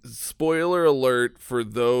spoiler alert for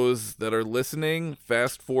those that are listening.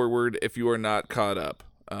 Fast forward if you are not caught up.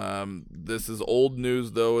 This is old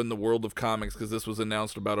news though in the world of comics because this was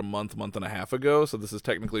announced about a month and a half ago. So this is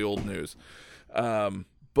technically old news.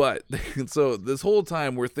 But so this whole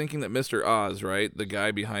time we're thinking that Mr. Oz, right, the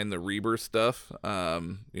guy behind the Rebirth stuff,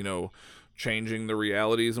 changing the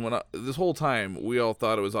realities and whatnot. This whole time we all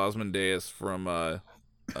thought it was Ozymandias from the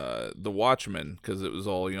Watchmen, because it was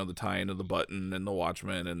all, the tie-in of the Button and the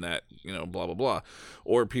Watchmen and that, blah blah blah.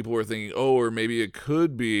 Or people were thinking, or maybe it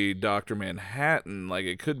could be Dr. Manhattan, like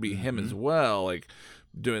it could be him as well, like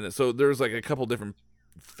doing this. So there's like a couple different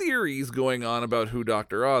theories going on about who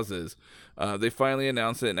Dr. Oz is. They finally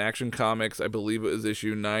announced it in Action Comics. I believe it was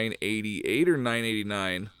issue 988 or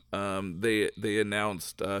 989. They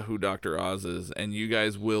announced who Dr. Oz is, and you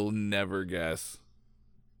guys will never guess.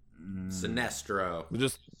 Sinestro.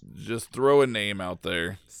 Just throw a name out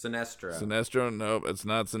there. Sinestro. Nope, it's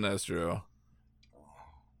not Sinestro.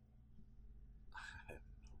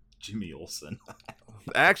 Jimmy Olsen.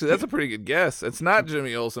 Actually, that's a pretty good guess. It's not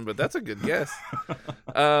Jimmy Olsen, but that's a good guess.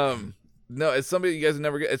 No, it's somebody you guys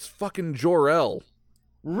never get. It's fucking Jor-El.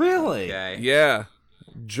 Really? Okay. Yeah.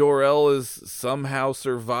 Jor-El is somehow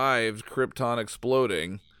survived Krypton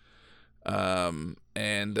exploding.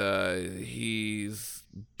 And he's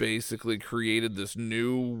basically created this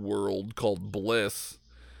new world called Bliss,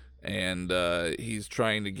 and he's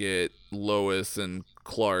trying to get Lois and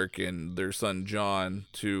Clark and their son John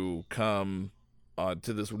to come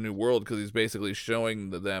to this new world, because he's basically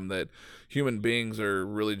showing them that human beings are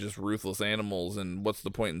really just ruthless animals, and what's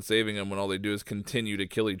the point in saving them when all they do is continue to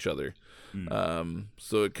kill each other.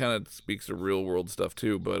 So it kind of speaks to real world stuff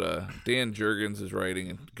too, but Dan Jurgens is writing,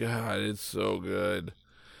 and God, it's so good.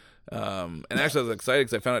 And actually I was excited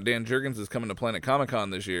because I found out Dan Jurgens is coming to Planet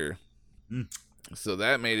Comic-Con this year. So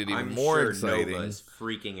that made it even more exciting. Nova is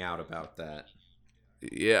freaking out about that.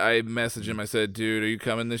 Yeah, I messaged him. I said, dude, are you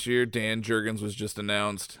coming this year? Dan Jurgens was just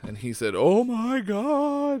announced. And he said, oh my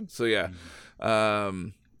God. So yeah,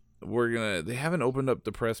 they haven't opened up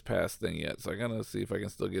the press pass thing yet, so I gotta see if I can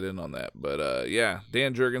still get in on that. But yeah,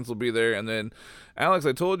 Dan Jurgens will be there. And then Alex,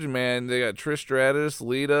 I told you, man, they got Trish Stratus,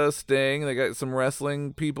 Lita, Sting. They got some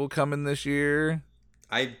wrestling people coming this year.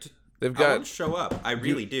 I want to show up. I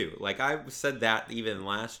really do. Like, I said that even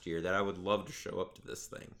last year, that I would love to show up to this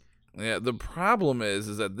thing. Yeah, the problem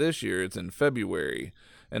is that this year it's in February,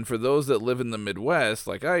 and for those that live in the Midwest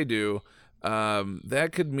like I do,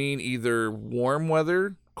 that could mean either warm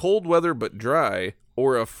weather, cold weather but dry,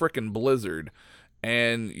 or a frickin' blizzard,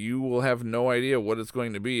 and you will have no idea what it's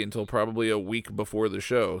going to be until probably a week before the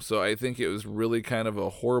show. So I think it was really kind of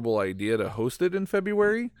a horrible idea to host it in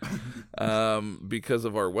February, because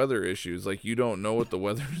of our weather issues. Like, you don't know what the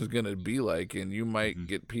weather is going to be like, and you might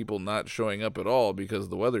get people not showing up at all because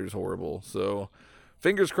the weather is horrible. So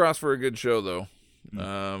fingers crossed for a good show, though.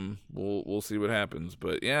 We'll see what happens.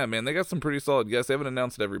 But yeah, man, they got some pretty solid guests. They haven't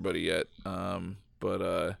announced everybody yet.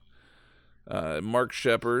 But Mark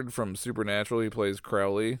Shepard from Supernatural, he plays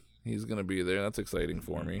Crowley. He's going to be there. That's exciting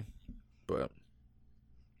for me. But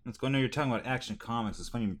let's go. Now you're talking about Action Comics. It's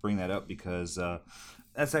funny you bring that up because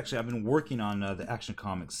that's actually, I've been working on the Action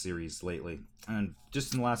Comics series lately. And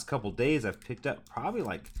just in the last couple days, I've picked up probably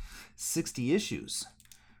like 60 issues.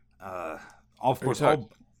 of course,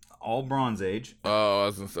 all Bronze Age. Oh, I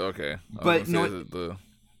was gonna say okay. But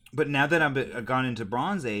but now that I've gone into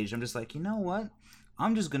Bronze Age, I'm just like, you know what?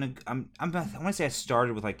 I'm just gonna. I want to say I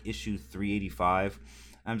started with like issue 385.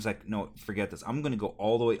 I'm just like, no, forget this. I'm gonna go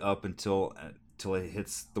all the way up until it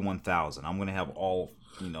hits the 1,000. I'm gonna have all.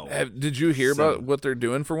 Did you hear about what they're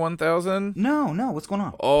doing for 1,000? No. What's going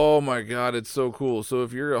on? Oh my god, it's so cool. So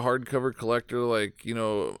if you're a hardcover collector like,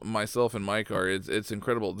 myself and Mike are, it's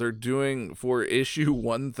incredible. They're doing for issue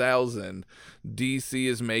 1,000, DC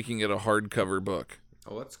is making it a hardcover book.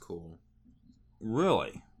 Oh, that's cool.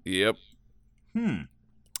 Really? Yep.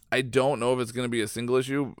 I don't know if it's going to be a single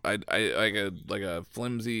issue. I like a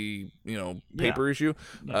flimsy, paper issue.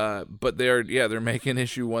 Yeah. But they're making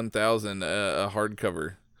issue 1,000 a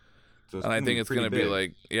hardcover. So and I think it's going to be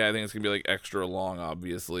like extra long,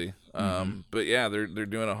 obviously. But yeah, they're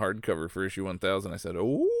doing a hardcover for issue 1,000. I said,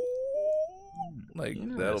 "Oh,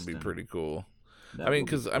 that'll be pretty cool."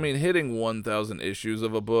 Because hitting 1,000 issues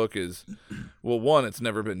of a book is, well, one, it's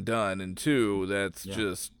never been done, and two, that's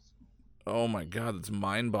just. Oh my god, it's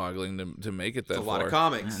mind-boggling to make it that far. It's a lot of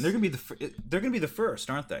comics. Man, they're gonna be the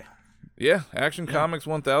first, aren't they? Yeah, Action Comics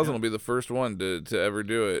 1000 will be the first one to ever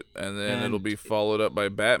do it, and then it'll be followed up by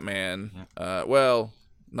Batman.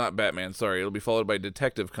 Not Batman. Sorry, it'll be followed by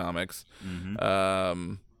Detective Comics.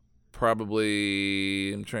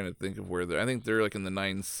 Probably, I'm trying to think of where they're. I think they're like in the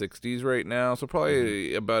 960s right now, so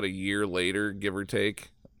probably about a year later, give or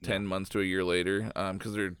take, 10 months to a year later,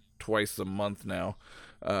 because they're twice a month now.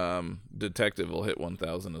 Detective will hit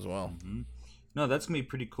 1,000 as well. No, that's gonna be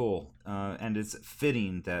pretty cool, and it's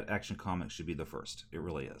fitting that Action Comics should be the first. It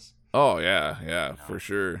really is. Oh yeah, for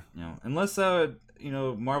sure. Unless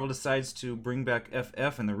Marvel decides to bring back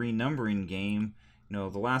FF and the renumbering game.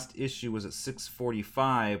 The last issue was at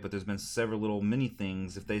 645, but there's been several little mini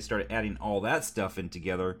things. If they started adding all that stuff in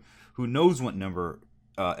together, who knows what number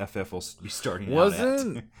FF will be starting out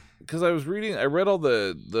at. Because I read all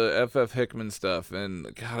the FF Hickman stuff,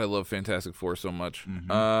 and God, I love Fantastic Four so much.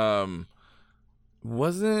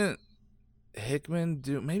 Wasn't Hickman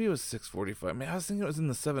maybe it was 645. I was thinking it was in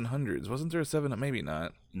the 700s. Wasn't there a 7? Maybe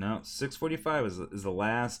not. No, 645 is the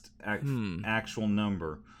last actual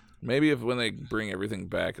number. Maybe when they bring everything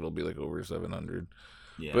back, it'll be like over 700.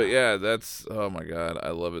 Yeah. But yeah, that's, oh my God, I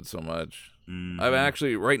love it so much. I'm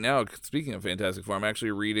actually, right now, speaking of Fantastic Four, I'm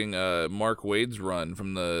actually reading Mark Waid's run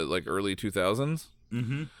from the early 2000s.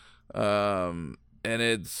 And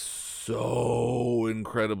it's so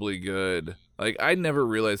incredibly good. I never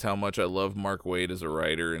realized how much I love Mark Waid as a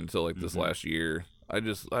writer until this last year. I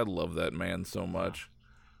love that man so much.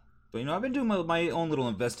 But I've been doing my own little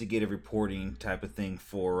investigative reporting type of thing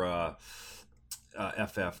for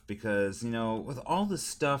FF because with all this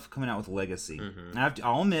stuff coming out with Legacy,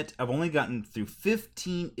 I'll admit I've only gotten through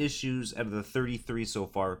 15 issues out of the 33 so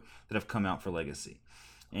far that have come out for Legacy,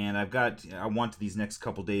 and I want these next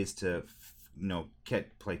couple days to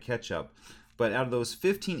play catch up. But out of those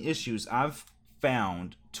 15 issues, I've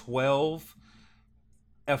found 12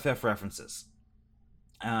 FF references,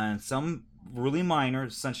 and some really minor,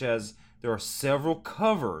 such as there are several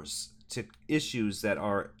covers to issues that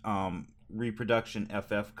are reproduction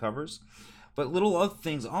FF covers, but little other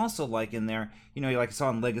things also in there. Like I saw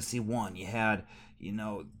in Legacy 1, you had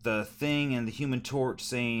the Thing and the Human Torch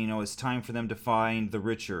saying it's time for them to find the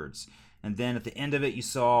Richards, and then at the end of it you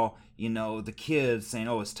saw the kids saying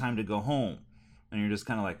it's time to go home, and you're just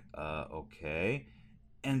kind of like okay.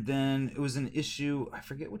 And then it was an issue, I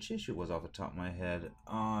forget which issue it was off the top of my head,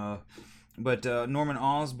 but Norman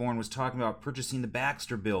Osborn was talking about purchasing the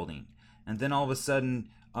Baxter building, and then all of a sudden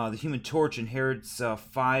the Human Torch inherits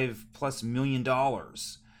 $5+ million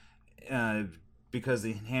because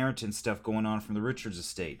the inheritance stuff going on from the Richards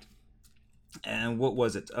estate. And what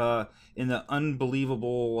was it? In the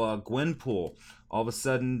unbelievable Gwenpool, all of a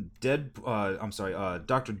sudden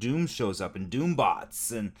Dr. Doom shows up in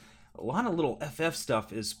Doombots, and a lot of little FF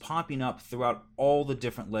stuff is popping up throughout all the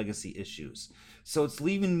different Legacy issues. So it's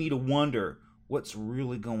leaving me to wonder what's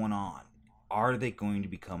really going on. Are they going to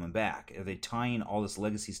be coming back? Are they tying all this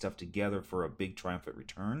Legacy stuff together for a big triumphant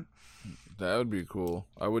return? That would be cool.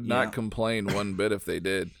 I would not complain one bit if they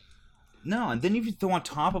did. No, and then if you throw on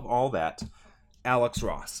top of all that, Alex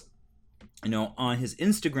Ross. On his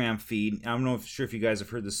Instagram feed, I don't know if you guys have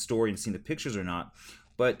heard this story and seen the pictures or not,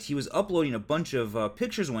 but he was uploading a bunch of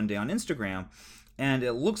pictures one day on Instagram, and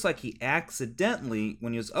it looks like he accidentally,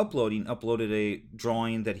 when he was uploaded a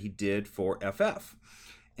drawing that he did for FF.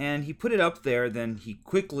 And he put it up there, then he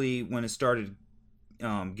quickly, when it started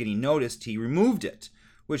getting noticed, he removed it,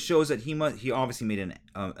 which shows that he obviously made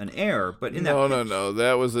an error. But in no,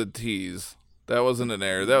 that was a tease. That wasn't an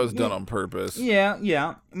error. That was done on purpose. Yeah.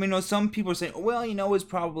 I mean, some people are saying, well, it's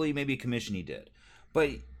probably maybe a commission he did,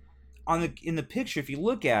 but in the picture, if you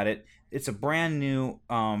look at it, it's a brand new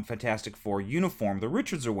Fantastic Four uniform the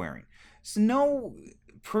Richards are wearing. So no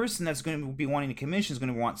person that's going to be wanting to commission is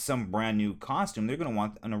going to want some brand new costume. They're going to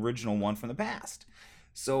want an original one from the past.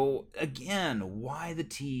 So again, why the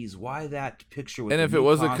tease? Why that picture with? And the if new it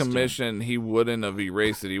was costume? a commission, he wouldn't have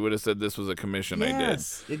erased it. He would have said this was a commission I did.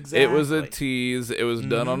 Yes, exactly. It was a tease. It was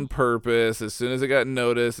done on purpose. As soon as it got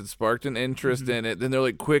noticed, it sparked an interest in it. Then they're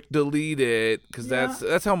like, "Quick, delete it," because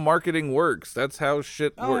that's how marketing works. That's how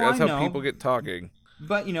shit works. That's how people get talking.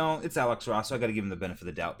 But it's Alex Ross, so I got to give him the benefit of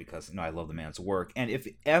the doubt because I love the man's work. And if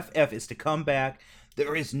FF is to come back,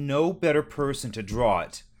 there is no better person to draw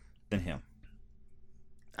it than him.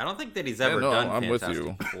 I don't think that he's ever done I'm Fantastic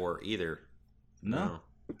with you. Four either. No.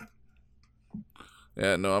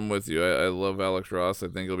 Yeah, no, I'm with you. I love Alex Ross. I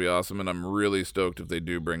think it'll be awesome, and I'm really stoked if they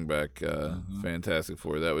do bring back Fantastic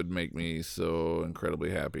Four. That would make me so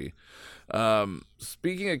incredibly happy.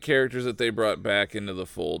 Speaking of characters that they brought back into the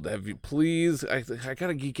fold, have you please? I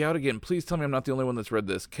gotta geek out again. Please tell me I'm not the only one that's read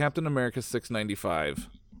this. Captain America 695.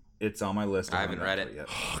 It's on my list. I haven't read it yet.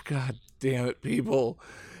 Oh, God damn it, people.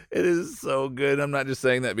 It is so good. I'm not just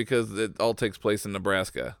saying that because it all takes place in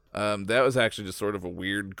Nebraska. That was actually just sort of a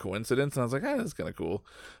weird coincidence, and I was like, that's kind of cool.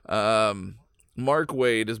 Mark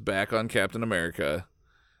Waid is back on Captain America,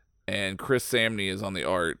 and Chris Samney is on the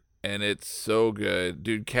art, and it's so good.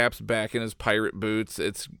 Dude, Cap's back in his pirate boots.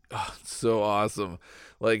 It's so awesome.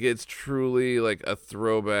 Like, it's truly like a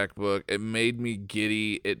throwback book. It made me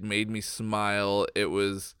giddy. It made me smile.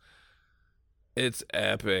 It's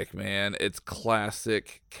epic, man. It's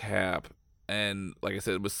classic Cap. And like I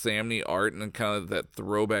said, it was Samney art and kind of that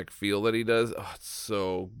throwback feel that he does. Oh, it's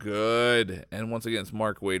so good. And once again, it's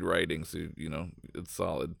Mark Waid writing, so, it's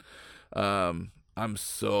solid. I'm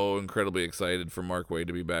so incredibly excited for Mark Waid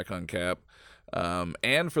to be back on Cap.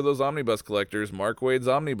 And for those omnibus collectors, Mark Waid's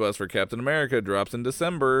omnibus for Captain America drops in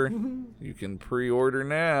December. You can pre-order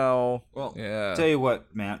now. Well, yeah. Tell you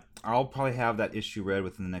what, Matt, I'll probably have that issue read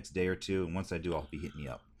within the next day or two, and once I do, I'll be hitting you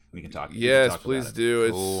up. We can talk. Yes, please do.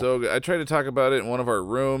 It's Cool. so good. I tried to talk about it in one of our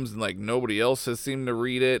rooms, and like nobody else has seemed to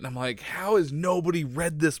read it. And I'm like, how has nobody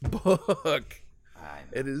read this book?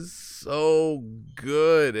 It is so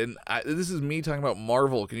good, and this is me talking about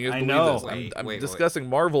Marvel. Can you guys believe this? I'm discussing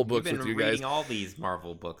Marvel books with you guys. You've been reading all these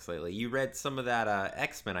Marvel books lately. You read some of that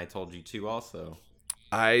X-Men I told you to also.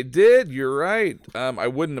 I did. You're right. I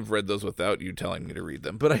wouldn't have read those without you telling me to read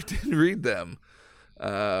them, but I did read them.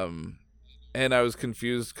 And I was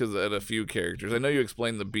confused because at a few characters. I know you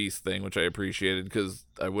explained the Beast thing, which I appreciated because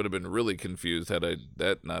I would have been really confused had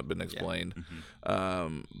that not been explained. Yeah.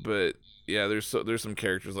 But yeah, there's some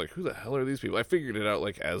characters like, who the hell are these people? I figured it out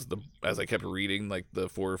like as I kept reading like the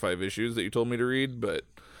 4 or 5 issues that you told me to read, but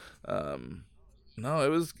no, it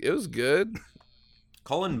was good.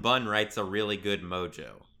 Cullen Bunn writes a really good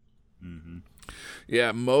Mojo. Mm-hmm.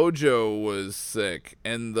 Yeah, Mojo was sick,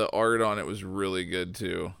 and the art on it was really good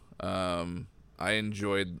too. I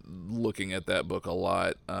enjoyed looking at that book a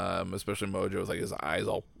lot, especially Mojo with like his eyes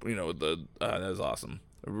all, that was awesome.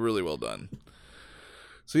 Really well done.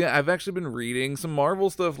 So yeah, I've actually been reading some Marvel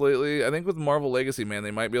stuff lately. I think with Marvel Legacy, man,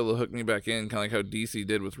 they might be able to hook me back in, kind of like how DC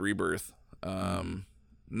did with Rebirth.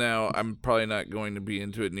 Now, I'm probably not going to be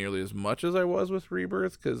into it nearly as much as I was with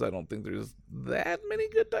Rebirth, because I don't think there's that many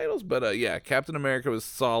good titles. But yeah, Captain America was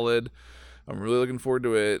solid. I'm really looking forward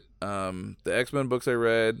to it. The X-Men books I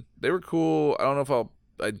read, they were cool. I don't know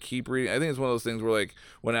if I'd keep reading. I think it's one of those things where, like,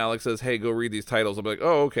 when Alex says, hey, go read these titles, I'll be like,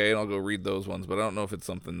 oh, okay, and I'll go read those ones. But I don't know if it's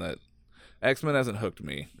something that... X-Men hasn't hooked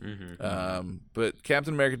me. But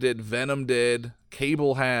Captain America did. Venom did.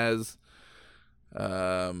 Cable has.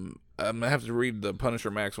 I'm going to have to read the Punisher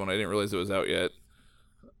Max one. I didn't realize it was out yet.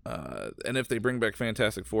 And if they bring back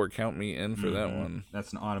Fantastic Four, count me in for that one.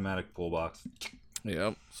 That's an automatic pull box.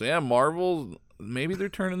 Yep. So yeah, Marvel, maybe they're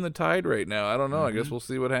turning the tide right now. I don't know. I guess we'll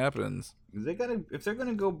see what happens. If they're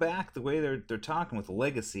gonna go back the way they're talking with the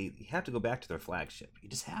Legacy, you have to go back to their flagship. You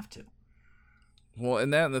just have to. Well,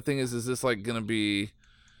 and the thing is this like gonna be?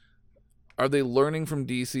 Are they learning from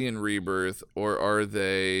DC and Rebirth, or are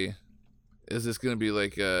they? Is this gonna be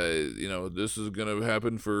like this is gonna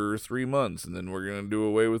happen for 3 months and then we're gonna do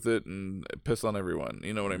away with it and piss on everyone?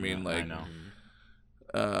 You know what I mean? Like, I know.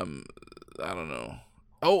 I don't know.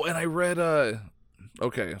 Oh, and I read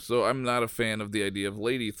okay, so I'm not a fan of the idea of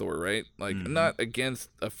Lady Thor, right? Like, not against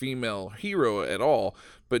a female hero at all,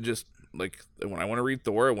 but just like when I want to read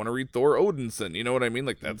Thor, I want to read Thor Odinson. You know what I mean?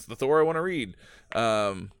 Like, that's the Thor I want to read.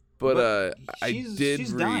 But I did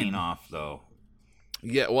she's read... dying off though.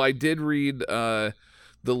 Yeah, well, I did read the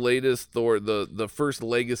latest Thor, the first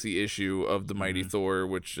legacy issue of the Mighty Thor,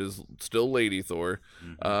 which is still Lady Thor.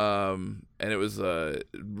 And it was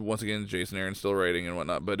once again Jason Aaron still writing and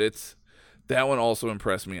whatnot, but that one also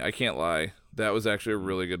impressed me. I can't lie. That was actually a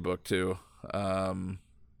really good book too.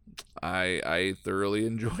 I thoroughly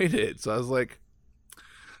enjoyed it. So I was like,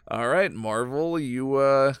 all right, Marvel,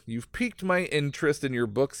 you've piqued my interest in your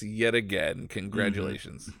books yet again.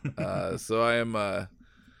 Congratulations. So I am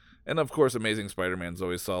and of course Amazing Spider-Man's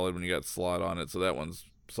always solid when you got Slott on it, so that one's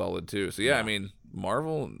solid too. So yeah, I mean,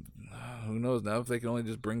 Marvel, who knows now if they can only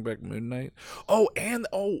just bring back Moon Knight. Oh, and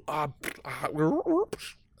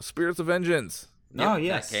Spirits of Vengeance. Oh,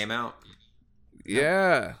 yes. That came out.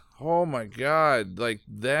 Yeah. Oh my God. Like,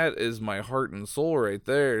 that is my heart and soul right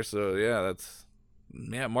there. So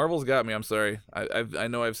yeah, Marvel's got me. I'm sorry. I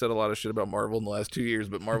know I've said a lot of shit about Marvel in the last 2 years,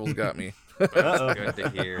 but Marvel's got me. That's good to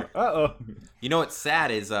hear. Uh-oh. You know what's sad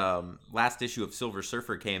is last issue of Silver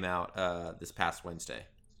Surfer came out this past Wednesday.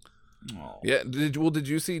 Oh. Yeah. Did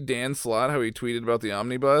you see Dan Slott, how he tweeted about the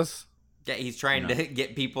omnibus? Yeah, he's trying to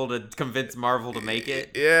get people to convince Marvel to make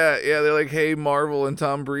it. Yeah. They're like, hey, Marvel and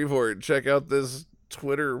Tom Brevoort, check out this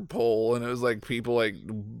Twitter poll. And it was like people like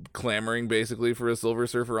clamoring basically for a Silver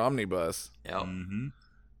Surfer omnibus. Yep.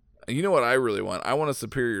 You know what I really want? I want a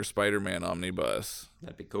Superior Spider-Man omnibus.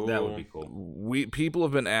 That'd be cool. That would be cool. People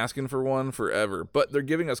have been asking for one forever, but they're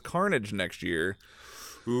giving us Carnage next year.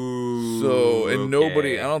 Ooh, so and okay.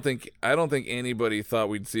 nobody, I don't think anybody thought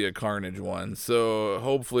we'd see a Carnage one. So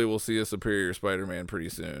hopefully we'll see a Superior Spider-Man pretty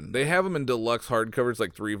soon. They have them in deluxe hardcovers,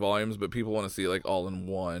 like 3 volumes, but people want to see like all in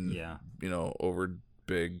one. Yeah. Over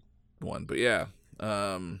big one. But yeah,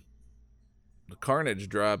 the Carnage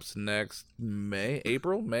drops next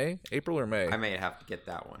April or May. I may have to get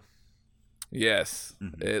that one. Yes,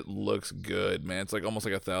 It looks good, man. It's like almost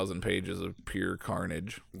like 1,000 pages of pure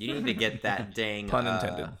carnage. You need to get that dang pun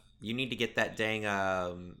intended. You need to get that dang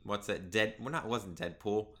what's that? It wasn't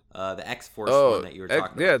Deadpool. The X-Force one that you were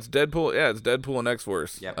talking about. Yeah, it's Deadpool. Yeah, it's Deadpool and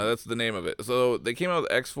X-Force. Yep. That's the name of it. So they came out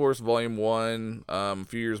with X-Force Volume 1 a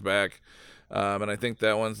few years back. And I think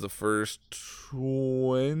that one's the first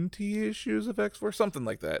 20 issues of X-Force, something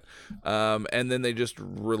like that. And then they just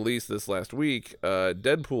released this last week,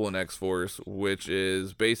 Deadpool and X-Force, which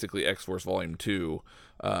is basically X-Force Volume 2,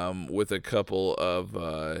 with a couple of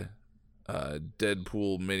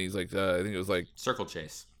Deadpool minis, like I think it was like Circle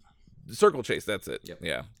Chase, that's it. Yep.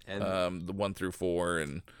 Yeah. And the 1 through 4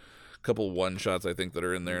 and a couple one-shots I think that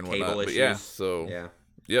are in there and whatnot. Issues. But yeah, so yeah.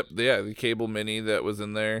 Yep, the Cable mini that was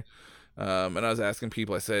in there. And I was asking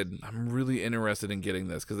people, I said, I'm really interested in getting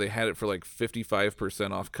this because they had it for like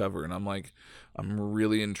 55% off cover. And I'm like, I'm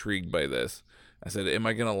really intrigued by this. I said, am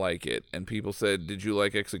I going to like it? And people said, did you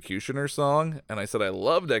like Executioner Song? And I said, I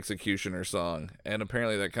loved Executioner Song. And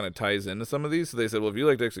apparently that kind of ties into some of these. So they said, well, if you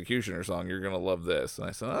liked Executioner Song, you're going to love this. And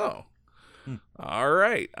I said, oh, all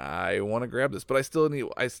right. I want to grab this. But I still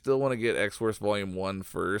want to get X-Force Volume 1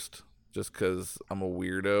 first just because I'm a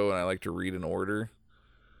weirdo and I like to read in order.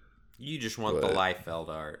 You just want the Liefeld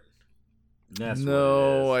art. I'd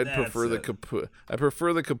prefer the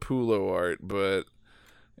Capullo art, but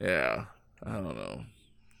yeah, I don't know.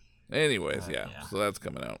 Anyways, yeah, so that's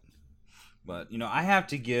coming out. But I have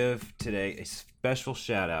to give today a special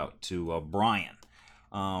shout out to Brian.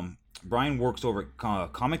 Brian works over at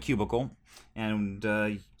Comic Cubicle, and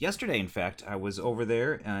yesterday, in fact, I was over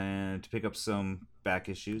there to pick up some back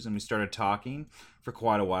issues, and we started talking for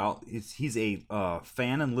quite a while. He's a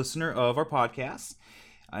fan and listener of our podcast,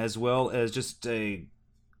 as well as just a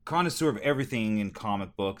connoisseur of everything in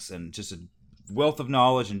comic books and just a wealth of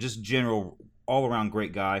knowledge and just general all-around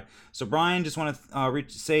great guy. So Brian, just want to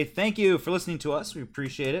say thank you for listening to us. We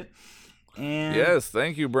appreciate it. And yes,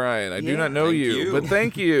 thank you, Brian. I do not know you, but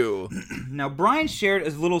thank you. Now, Brian shared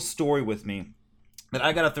a little story with me that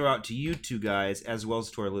I got to throw out to you two guys as well as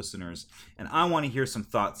to our listeners, and I want to hear some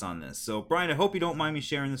thoughts on this. So, Brian, I hope you don't mind me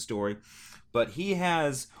sharing the story, but he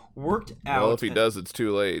has worked out... Well, if he does, it's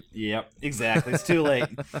too late. Yep, exactly. It's too late.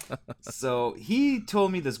 So, he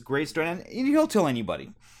told me this great story, and he'll tell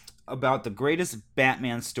anybody, about the greatest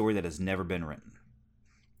Batman story that has never been written.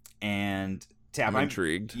 And... I'm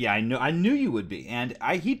intrigued. Yeah, I knew you would be. And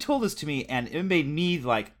he told this to me, and it made me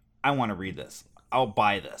like, I want to read this. I'll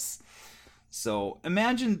buy this. So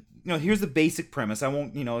imagine, here's the basic premise. I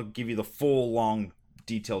won't, give you the full long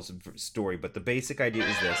details of the story, but the basic idea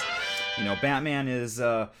is this. Batman is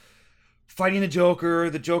fighting the Joker.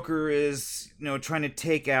 The Joker is, trying to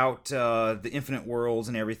take out the Infinite Worlds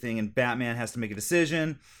and everything, and Batman has to make a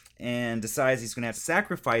decision and decides he's going to have to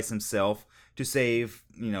sacrifice himself to save,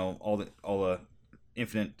 all the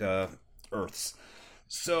infinite Earths.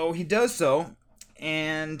 So he does so,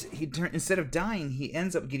 and instead of dying, he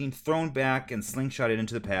ends up getting thrown back and slingshotted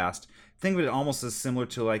into the past. Think of it almost as similar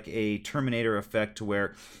to like a Terminator effect, to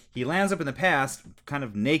where he lands up in the past, kind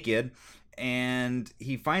of naked, and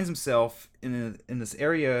he finds himself in this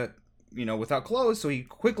area, without clothes. So he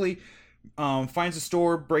quickly finds a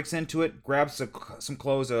store, breaks into it, grabs some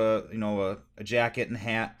clothes, a jacket and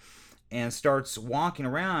hat, and starts walking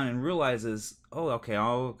around and realizes, oh, okay,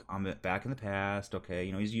 I'm back in the past.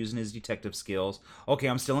 Okay, he's using his detective skills. Okay,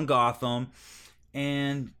 I'm still in Gotham.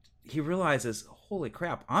 And he realizes, holy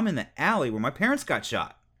crap, I'm in the alley where my parents got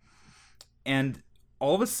shot. And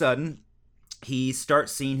all of a sudden, he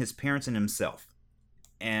starts seeing his parents and himself.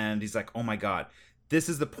 And he's like, oh my God, this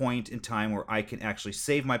is the point in time where I can actually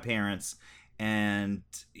save my parents and,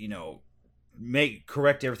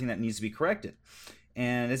 correct everything that needs to be corrected.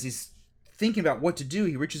 And as he's thinking about what to do,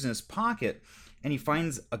 he reaches in his pocket and he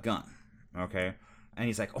finds a gun. Okay. And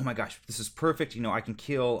he's like, oh my gosh, this is perfect. I can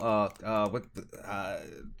kill, help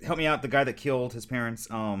me out, the guy that killed his parents.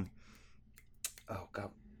 Oh God,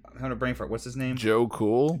 I'm having a brain fart. What's his name? Joe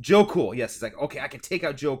Cool? Joe Cool, yes. He's like, okay, I can take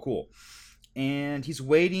out Joe Cool. And he's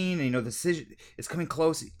waiting, and the decision is coming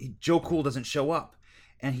close. Joe Cool doesn't show up.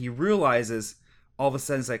 And he realizes, all of a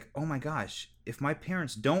sudden, it's like, oh my gosh, if my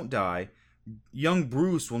parents don't die, young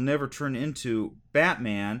Bruce will never turn into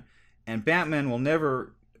Batman, and Batman will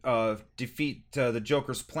never defeat the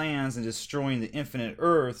Joker's plans in destroying the infinite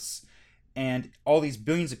Earths, and all these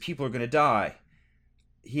billions of people are going to die.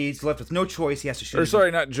 He's left with no choice. He has to shoot. Or sorry,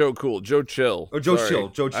 not Joe Cool, Joe Chill. Or Joe Sorry. Chill.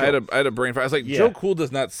 Joe Chill. I had a brain fart. I was like, Joe Cool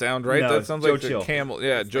does not sound right. No, That sounds Joe like Chill. the camel.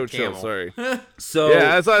 Yeah, Joe Chill. camel. Sorry. So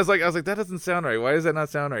yeah, I was like, that doesn't sound right. Why does that not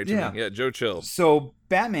sound right to me? Yeah, Joe Chill. So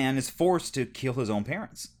Batman is forced to kill his own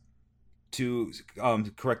parents to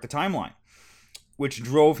correct the timeline, which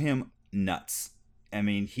drove him nuts. I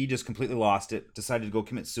mean, he just completely lost it. Decided to go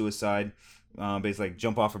commit suicide, basically like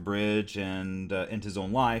jump off a bridge and end his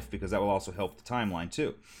own life, because that will also help the timeline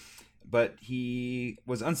too. But he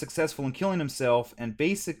was unsuccessful in killing himself, and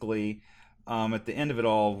basically, at the end of it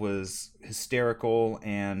all, was hysterical.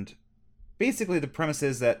 And basically, the premise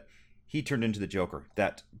is that he turned into the Joker.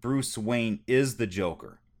 That Bruce Wayne is the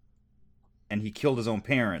Joker, and he killed his own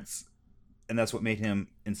parents, and that's what made him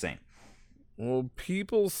insane. Well,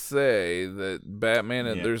 people say that Batman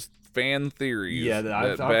and there's fan theories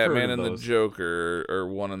that Batman heard of and those. the Joker are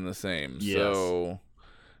one and the same. Yes. So,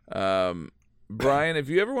 Brian, if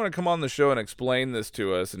you ever want to come on the show and explain this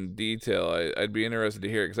to us in detail, I'd be interested to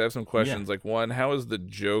hear it, because I have some questions. Like, one, how is the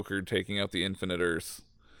Joker taking out the Infinite Earths?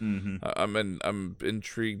 Mm-hmm. I'm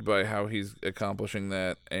intrigued by how he's accomplishing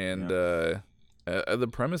that, and the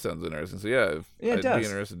premise sounds interesting. So I'd be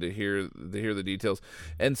interested to hear the details.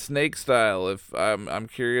 And Snake Style, if I'm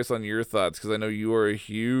curious on your thoughts, because I know you are a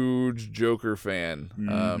huge Joker fan.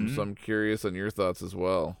 So I'm curious on your thoughts as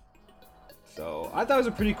well. So I thought it was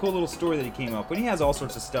a pretty cool little story that he came up with. He has all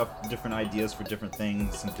sorts of stuff, different ideas for different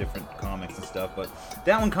things and different comics and stuff. But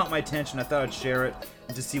that one caught my attention. I thought I'd share it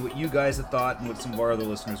and to see what you guys have thought and what some of our other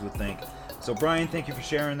listeners would think. So Brian, thank you for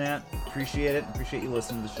sharing that. Appreciate it. Appreciate you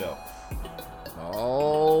listening to the show.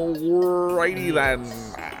 Alrighty then.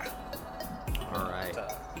 All right.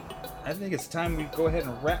 I think it's time we go ahead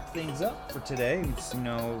and wrap things up for today. It's,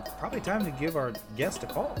 probably time to give our guest a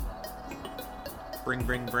call. Bring.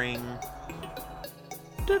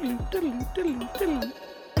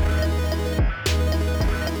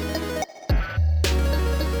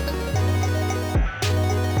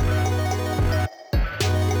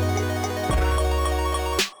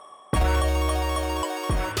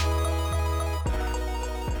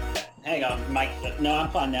 Hang on, Mike. No,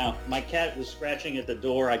 I'm fine now. My cat was scratching at the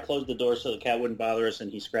door. I closed the door so the cat wouldn't bother us,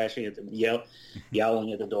 and he's scratching at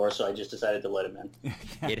yelling at the door. So I just decided to let him in.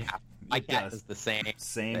 It happens. My cat does the same.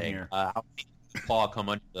 Same thing. here. I'll see the claw come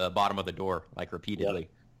under the bottom of the door, like repeatedly.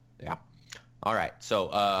 Yeah. All right.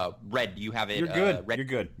 So, Red, do you have it? You're good. Ready? You're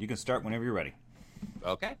good. You can start whenever you're ready.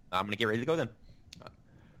 Okay. I'm going to get ready to go then.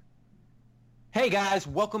 Hey guys,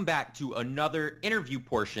 welcome back to another interview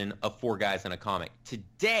portion of Four Guys in a Comic.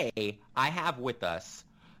 Today, I have with us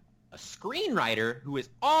a screenwriter who is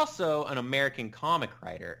also an American comic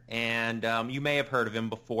writer. And you may have heard of him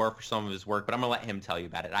before for some of his work, but I'm going to let him tell you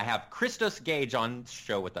about it. I have Christos Gage on the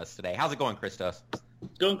show with us today. How's it going, Christos?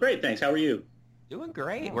 Going great, thanks. How are you? Doing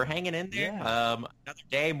great. We're hanging in there. Yeah. Another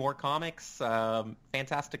day, more comics.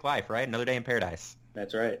 Fantastic life, right? Another day in paradise.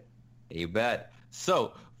 That's right. You bet.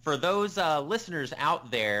 So, for those listeners out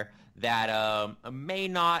there that may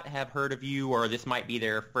not have heard of you, or this might be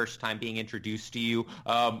their first time being introduced to you,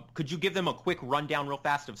 could you give them a quick rundown real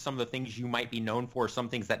fast of some of the things you might be known for, some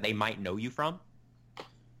things that they might know you from?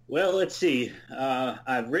 Well, let's see.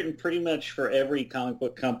 I've written pretty much for every comic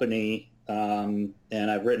book company, and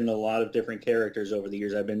I've written a lot of different characters over the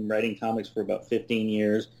years. I've been writing comics for about 15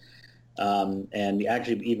 years, and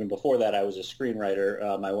actually even before that, I was a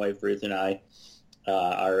screenwriter. My wife Ruth and I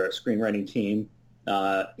are a screenwriting team.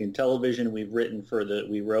 In television, we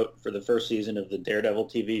wrote for the first season of the Daredevil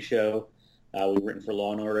TV show. We've written for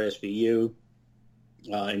Law and Order SVU.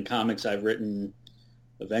 In comics, I've written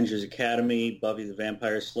Avengers Academy, Buffy the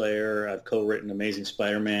Vampire Slayer. I've co-written Amazing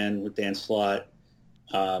Spider-Man with Dan Slott.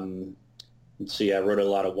 Let's see, I wrote a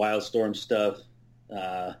lot of Wildstorm stuff.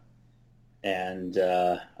 And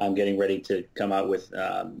I'm getting ready to come out with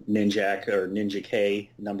Ninjak or Ninja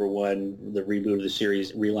K #1, the reboot of the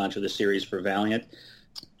series, relaunch of the series for Valiant.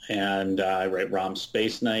 And I write Rom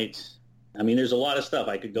Space Knight. I mean, there's a lot of stuff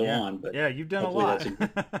I could go on, but yeah, you've done a lot.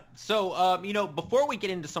 So, before we get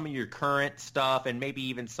into some of your current stuff and maybe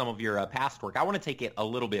even some of your past work, I want to take it a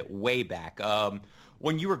little bit way back.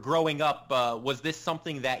 When you were growing up, was this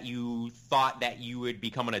something that you thought that you would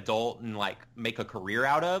become an adult and like make a career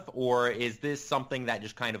out of, or is this something that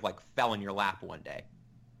just kind of like fell in your lap one day?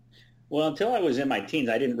 Well, until I was in my teens,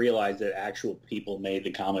 I didn't realize that actual people made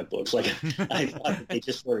the comic books. Like, I thought they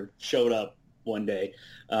just sort of showed up one day.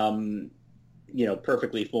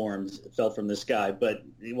 Perfectly formed, fell from the sky. But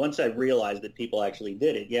once I realized that people actually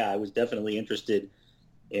did it, yeah, I was definitely interested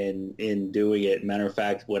in doing it. Matter of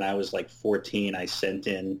fact, when I was like 14, I sent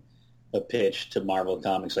in a pitch to Marvel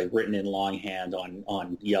Comics, like written in longhand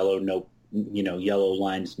on yellow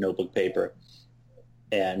lined notebook paper,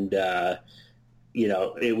 and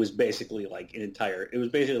it was basically like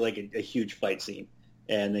a huge fight scene.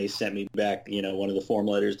 And they sent me back, one of the form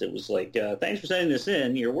letters that was like, thanks for sending this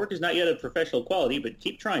in. Your work is not yet of professional quality, but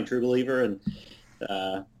keep trying, true believer. And,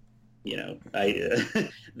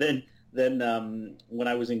 then when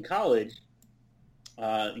I was in college,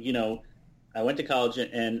 I went to college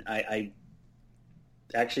and I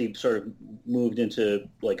actually sort of moved into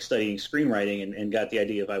like studying screenwriting and got the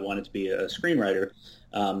idea if I wanted to be a screenwriter,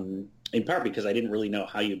 in part because I didn't really know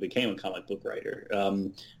how you became a comic book writer,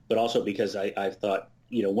 but also because I thought,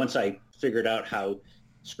 once I figured out how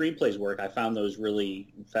screenplays work, I found those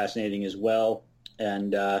really fascinating as well.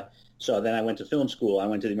 And so then I went to film school. I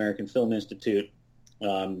went to the American Film Institute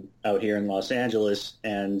out here in Los Angeles,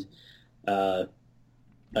 and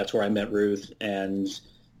that's where I met Ruth and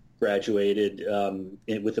graduated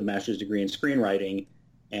with a master's degree in screenwriting.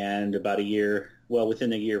 And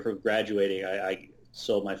within a year from graduating, I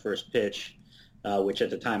sold my first pitch, which at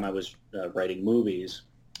the time I was writing movies.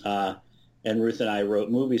 And Ruth and I wrote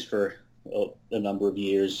movies for a number of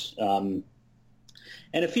years. And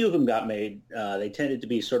a few of them got made. They tended to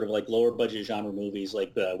be sort of like lower budget genre movies.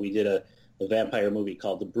 Like we did a vampire movie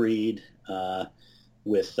called The Breed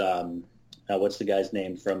with, what's the guy's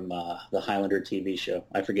name from the Highlander TV show?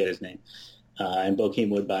 I forget his name. And Bokeem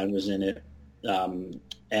Woodbine was in it. We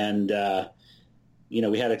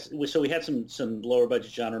had some lower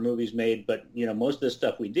budget genre movies made, but most of the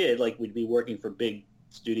stuff we did, like we'd be working for big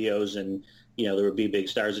studios, and there would be big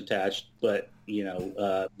stars attached. But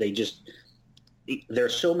there are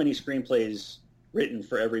so many screenplays written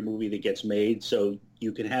for every movie that gets made, so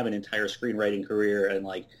you can have an entire screenwriting career and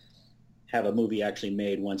like have a movie actually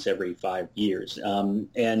made once every 5 years.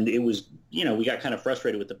 And it was, we got kind of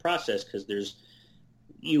frustrated with the process because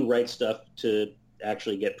you write stuff to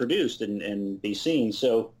actually get produced and be seen.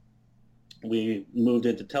 So we moved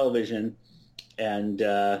into television, and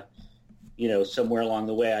somewhere along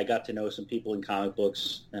the way I got to know some people in comic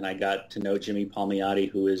books, and I got to know Jimmy Palmiotti,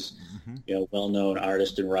 who is well-known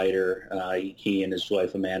artist and writer. He and his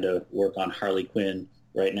wife Amanda work on Harley Quinn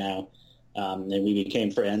right now, and we became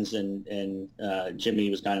friends, and Jimmy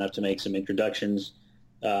was kind enough to make some introductions.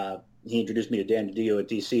 He introduced me to Dan DiDio at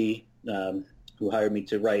DC, who hired me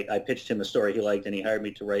to write. I pitched him a story he liked, and he hired me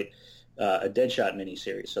to write a Deadshot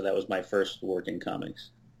miniseries. So that was my first work in comics.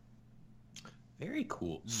 Very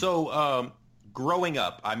cool. So growing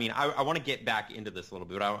up, I mean, I want to get back into this a little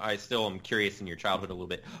bit, but I still am curious in your childhood a little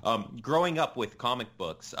bit. Growing up with comic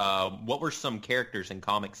books, what were some characters in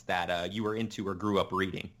comics that you were into or grew up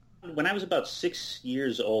reading? When I was about 6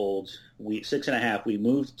 years old, 6.5, we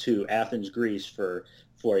moved to Athens, Greece for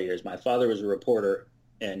 4 years. My father was a reporter,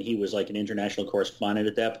 and he was like an international correspondent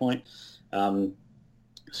at that point. So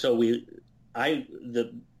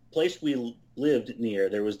the place we lived near,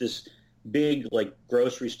 there was this big like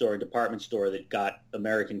grocery store and department store that got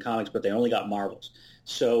American comics, but they only got Marvels.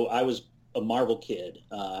 So I was a Marvel kid,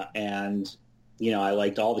 and I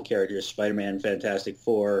liked all the characters: Spider-Man, Fantastic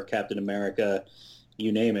Four, Captain America,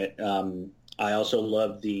 you name it. I also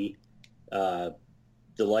loved the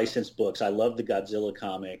the licensed books. I love the Godzilla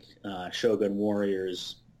comic, Shogun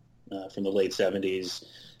Warriors from the late 70s,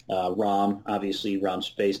 Rom, obviously Rom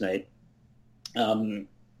Space Knight.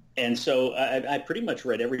 And so I pretty much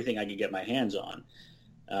read everything I could get my hands on.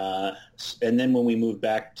 And then when we moved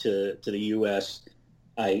back to the U.S.,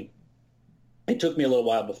 it took me a little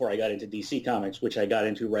while before I got into DC Comics, which I got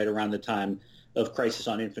into right around the time of Crisis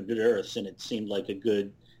on Infinite Earths, and it seemed like a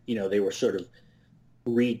good, they were sort of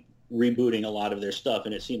rebooting a lot of their stuff,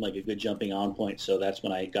 and it seemed like a good jumping on point. So that's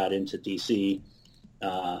when I got into DC,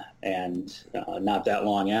 and not that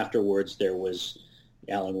long afterwards, there was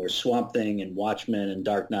Alan Moore's Swamp Thing and Watchmen and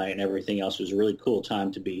Dark Knight and everything else. It was a really cool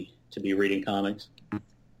time to be reading comics.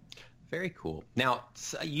 Very cool. Now,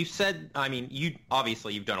 you said,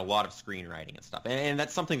 you've done a lot of screenwriting and stuff, and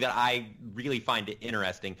that's something that I really find it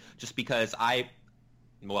interesting, just because on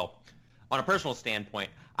a personal standpoint,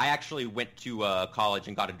 I actually went to college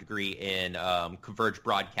and got a degree in Converge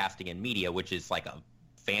Broadcasting and Media, which is like a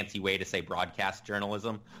fancy way to say broadcast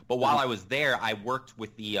journalism. But while I was there, I worked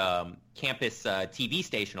with the campus TV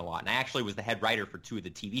station a lot, and I actually was the head writer for 2 of the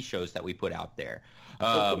TV shows that we put out there.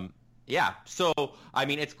 Yeah, so,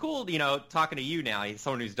 it's cool, talking to you now,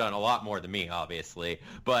 someone who's done a lot more than me, obviously,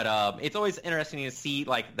 but it's always interesting to see,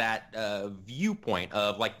 that viewpoint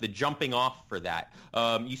of, the jumping off for that.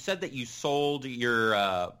 You said that you sold your,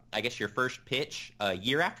 your first pitch a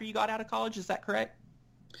year after you got out of college, is that correct?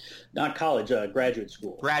 Not college, graduate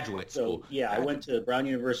school. Graduate school. So, yeah, I went to Brown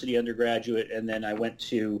University undergraduate, and then I went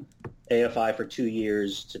to AFI for 2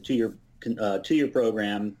 years. It's a two-year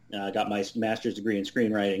program. Got my master's degree in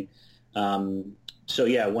screenwriting.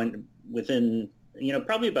 Went within,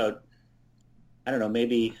 probably about,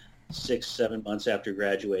 maybe 6-7 months after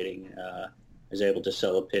graduating, I was able to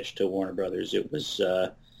sell a pitch to Warner Brothers. It was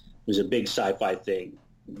a big sci-fi thing.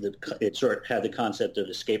 It sort of had the concept of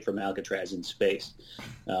escape from Alcatraz in space.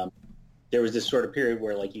 There was this sort of period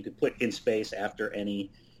where, you could put in space after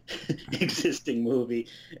any existing movie,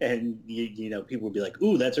 and people would be like,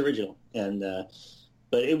 "Ooh, that's original." And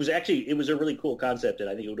but it was a really cool concept, and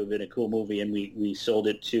I think it would have been a cool movie. And we sold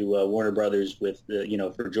it to Warner Brothers with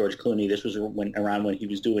for George Clooney. This was around when he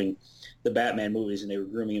was doing the Batman movies, and they were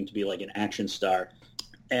grooming him to be like an action star.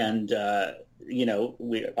 And I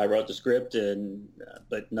wrote the script,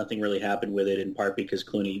 but nothing really happened with it, in part because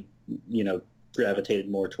Clooney gravitated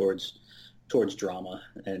more towards drama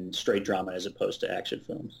and straight drama as opposed to action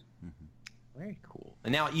films. Very cool.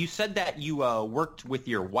 And now you said that you worked with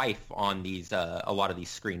your wife on these a lot of these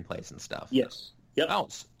screenplays and stuff. Yes. Yep. Oh,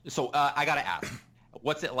 so I gotta ask,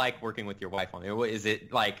 what's it like working with your wife on it? Is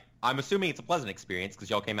it like, I'm assuming it's a pleasant experience because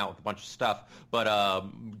y'all came out with a bunch of stuff, but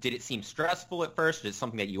did it seem stressful at first? Is it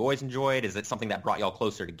something that you always enjoyed? Is it something that brought y'all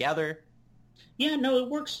closer together? Yeah, no, it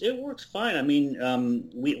works. It works fine.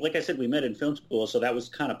 We, like I said, we met in film school, so that was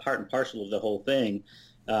kind of part and parcel of the whole thing.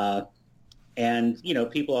 And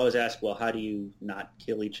people always ask, well, how do you not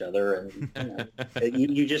kill each other? And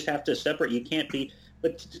you just have to separate. You can't be.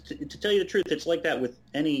 But to tell you the truth, it's like that with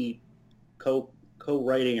any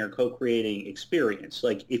co-writing or co-creating experience.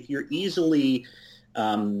 Like if you're easily,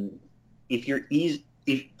 okay.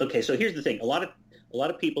 So here's the thing: a lot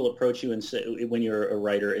of people approach you and say, when you're a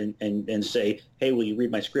writer, and say, "Hey, will you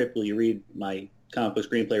read my script? Will you read my comic book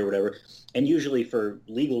screenplay or whatever?" And usually for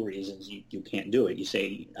legal reasons, you can't do it. You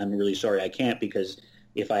say, "I'm really sorry, I can't, because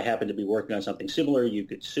if I happen to be working on something similar, you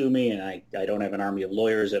could sue me, and I don't have an army of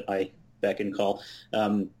lawyers at my beck and call."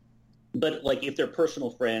 But like if they're personal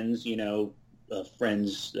friends, a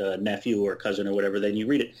friend's nephew or cousin or whatever, then you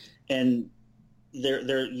read it, and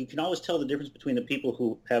you can always tell the difference between the people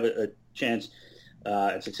who have a chance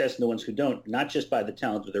at success and the ones who don't, not just by the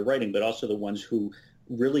talent of their writing, but also the ones who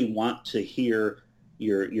really want to hear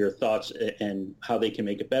your thoughts and how they can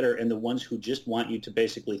make it better, and the ones who just want you to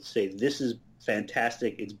basically say, "This is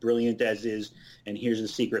fantastic, it's brilliant as is, and here's the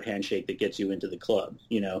secret handshake that gets you into the club."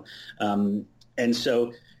 And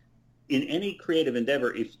so in any creative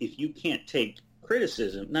endeavor, if you can't take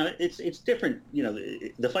criticism, now it's different.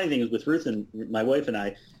 The funny thing is with Ruth and my wife and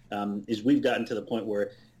I, is we've gotten to the point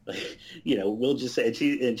where, we'll just say,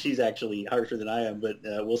 and she's actually harsher than I am, but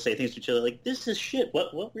we'll say things to each other like, "This is shit.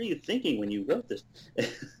 What were you thinking when you wrote this?"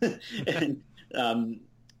 And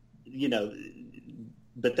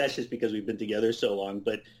but that's just because we've been together so long.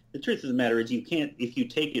 But the truth of the matter is, you can't, if you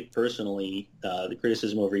take it personally, the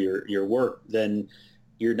criticism over your work, then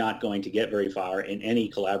you're not going to get very far in any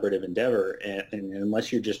collaborative endeavor, and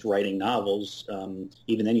unless you're just writing novels.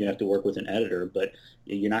 Even then, you have to work with an editor, but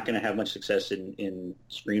you're not going to have much success in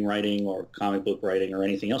screenwriting or comic book writing or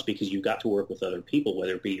anything else, because you've got to work with other people,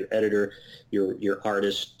 whether it be your editor, your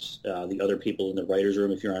artists, the other people in the writer's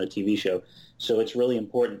room if you're on a TV show. So it's really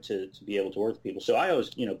important to be able to work with people. So I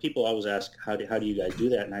always, people always ask, how do you guys do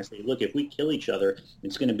that? And I say, look, if we kill each other,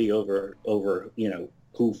 it's going to be over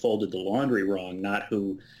who folded the laundry wrong, not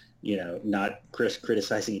who, not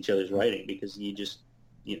criticizing each other's writing, because you just,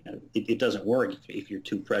 it doesn't work if you're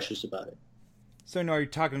too precious about it. So, you're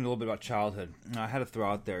talking a little bit about childhood. I had to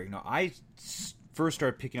throw out there, I first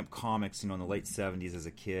started picking up comics, in the late 70s as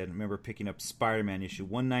a kid. I remember picking up Spider-Man issue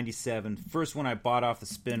 197, first one I bought off the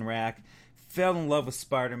spin rack. Fell in love with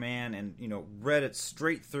Spider-Man and, read it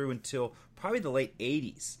straight through until probably the late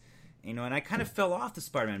 80s. And I kind of fell off the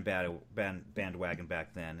Spider-Man bandwagon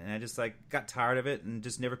back then. And I just, got tired of it and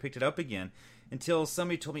just never picked it up again until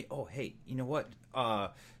somebody told me, oh, hey, you know what?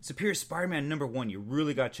 Superior Spider-Man #1, you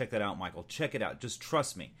really got to check that out, Michael. Check it out. Just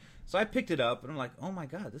trust me. So I picked it up, and I'm like, oh, my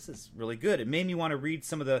God, this is really good. It made me want to read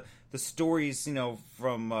some of the stories,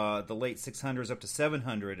 from the late 600s up to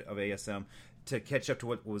 700 of ASM, to catch up to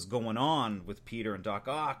what was going on with Peter and Doc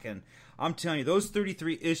Ock. And I'm telling you, those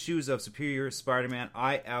 33 issues of Superior Spider-Man,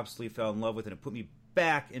 I absolutely fell in love with, and it put me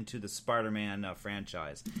back into the Spider-Man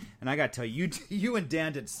franchise. And I got to tell you, you and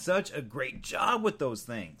Dan did such a great job with those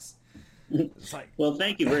things. Well,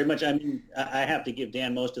 thank you very much. I mean, I have to give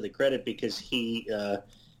Dan most of the credit, because he,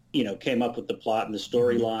 came up with the plot and the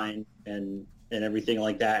storyline and everything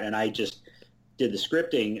like that, and I just did the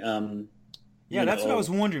scripting. Yeah, that's what I was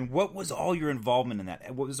wondering. What was all your involvement in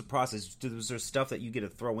that? What was the process? Was there stuff that you get to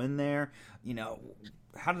throw in there?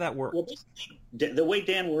 How did that work? Well, the way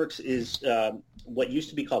Dan works is what used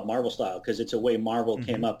to be called Marvel style, because it's a way Marvel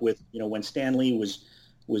came up with. When Stan Lee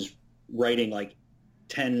was writing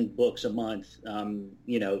 10 books a month,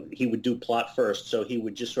 he would do plot first. So he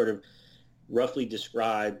would just sort of roughly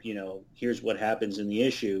describe, here's what happens in the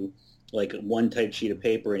issue, like one type sheet of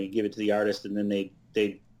paper, and he'd give it to the artist, and then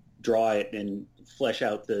they draw it and flesh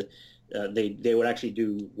out they would actually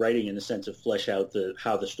do writing in the sense of flesh out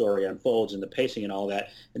how the story unfolds and the pacing and all that.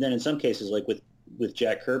 And then in some cases, like with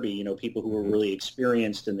Jack Kirby, people who were really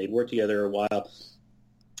experienced and they'd worked together a while,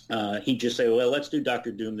 he'd just say, well, let's do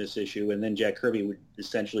Dr. Doom this issue, and then Jack Kirby would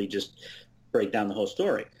essentially just break down the whole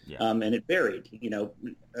story. Yeah. And it varied.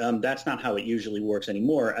 That's not how it usually works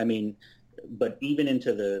anymore. I mean, but even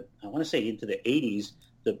into the 80s,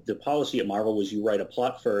 the policy at Marvel was you write a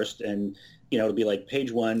plot first, and it'll be like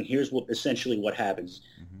page 1. Here's essentially what happens.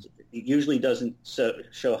 Mm-hmm. It usually doesn't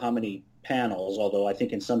show how many panels, although I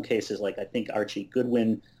think in some cases, I think Archie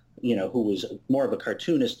Goodwin, who was more of a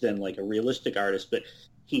cartoonist than a realistic artist, but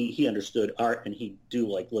he understood art, and he'd do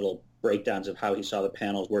little breakdowns of how he saw the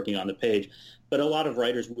panels working on the page. But a lot of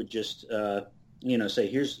writers would just say,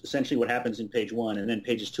 here's essentially what happens in page 1, and then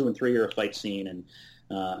pages 2 and 3 are a fight scene, and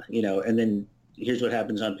and then here's what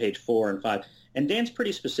happens on page 4 and 5. And Dan's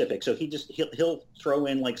pretty specific, so he'll throw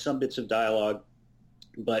in some bits of dialogue,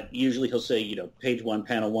 but usually he'll say, page 1,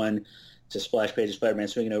 panel 1, it's a splash page of Spider-Man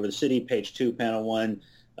swinging over the city. Page 2, panel 1,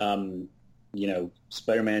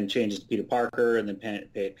 Spider-Man changes to Peter Parker, and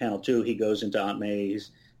then panel 2, he goes into Aunt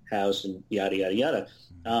May's house and yada, yada, yada.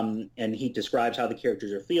 And he describes how the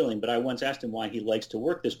characters are feeling. But I once asked him why he likes to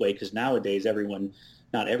work this way, because nowadays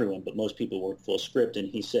not everyone, but most people work full script, and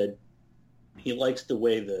he said he likes the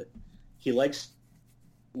way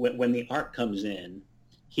when the art comes in,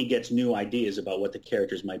 he gets new ideas about what the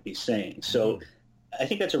characters might be saying. So I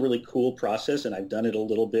think that's a really cool process, and I've done it a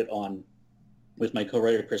little bit with my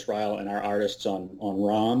co-writer Chris Ryle and our artists on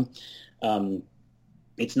ROM.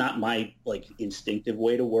 It's not my instinctive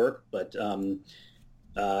way to work, but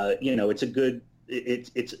it's a good.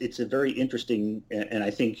 It's a very interesting, and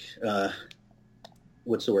I think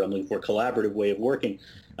what's the word I'm looking for? Collaborative way of working.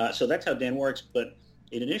 So that's how Dan works. But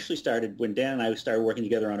it initially started when Dan and I started working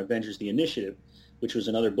together on Avengers: The Initiative, which was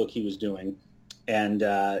another book he was doing. And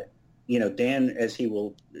Dan, as he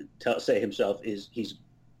will say himself,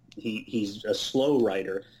 he's a slow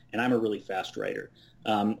writer, and I'm a really fast writer.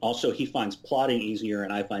 Also, he finds plotting easier,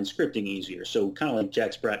 and I find scripting easier. So kind of like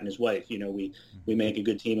Jack Sprat and his wife, we make a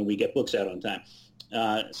good team, and we get books out on time.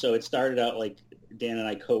 So it started out like Dan and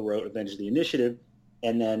I co-wrote Avengers: The Initiative,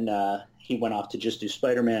 and then he went off to just do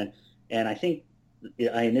Spider-Man. And I think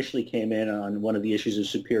I initially came in on one of the issues of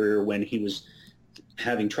Superior when he was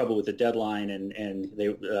having trouble with the deadline, and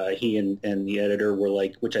he and the editor were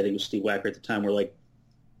like, which I think was Steve Wacker at the time, were like,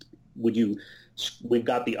 we've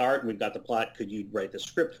got the art, we've got the plot, could you write the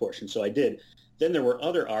script portion? So I did. Then there were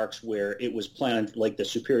other arcs where it was planned, like the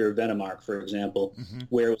Superior Venom arc, for example,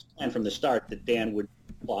 where it was planned from the start that Dan would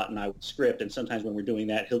plot and I would script. And sometimes when we're doing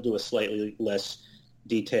that, he'll do a slightly less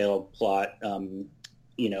detailed plot,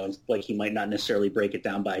 like he might not necessarily break it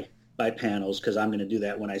down by panels because I'm going to do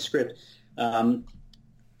that when I script.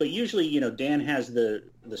 But usually, Dan has the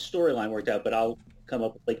storyline worked out, but I'll come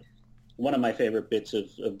up with, like, one of my favorite bits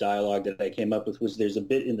of dialogue that I came up with was there's a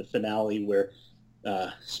bit in the finale where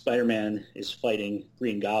Spider-Man is fighting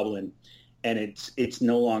Green Goblin, and it's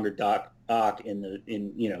no longer Doc Ock in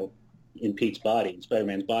Pete's body, in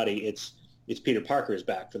Spider-Man's body. It's Peter Parker is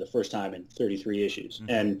back for the first time in 33 issues,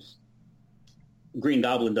 and Green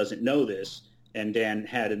Goblin doesn't know this. And Dan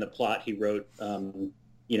had in the plot he wrote,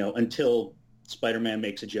 until Spider-Man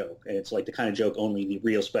makes a joke, and it's like the kind of joke only the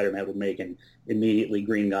real Spider-Man would make, and immediately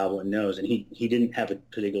Green Goblin knows, and he didn't have a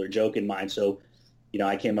particular joke in mind, so.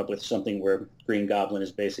 I came up with something where Green Goblin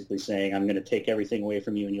is basically saying, I'm going to take everything away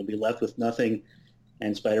from you and you'll be left with nothing.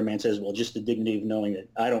 And Spider-Man says, well, just the dignity of knowing that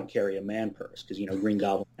I don't carry a man purse because, Green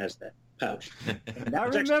Goblin has that pouch. I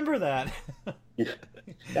remember that.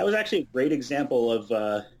 That was actually a great example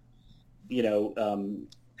of,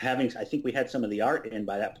 having, I think we had some of the art in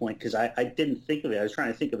by that point because I didn't think of it. I was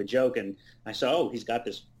trying to think of a joke and I saw, he's got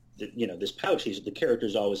this, this pouch the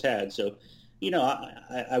character's always had. So,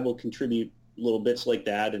 I will contribute little bits like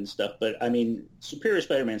that and stuff. But I mean, Superior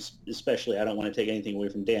Spider-Man especially, I don't want to take anything away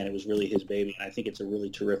from Dan. It was really his baby. And I think it's a really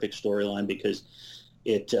terrific storyline because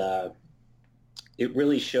it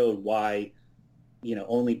really showed why,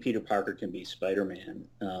 only Peter Parker can be Spider-Man.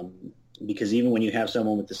 Because even when you have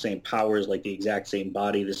someone with the same powers, like the exact same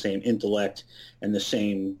body, the same intellect, and the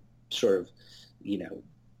same sort of,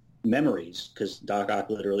 memories, because Doc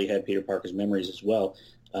Ock literally had Peter Parker's memories as well,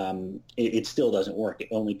 it still doesn't work.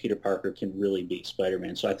 Only Peter Parker can really be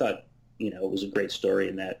Spider-Man. So I thought, it was a great story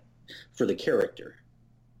in that for the character.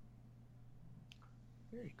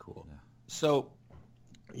 Very cool. Yeah. So,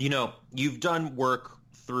 you've done work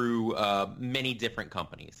through many different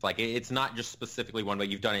companies. Like it's not just specifically one, but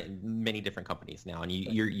you've done it in many different companies now, and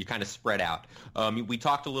you're kind of spread out. We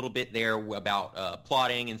talked a little bit there about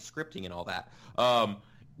plotting and scripting and all that.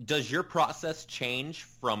 Does your process change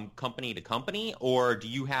from company to company, or do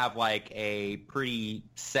you have like a pretty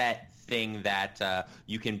set thing that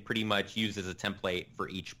you can pretty much use as a template for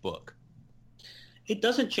each book? It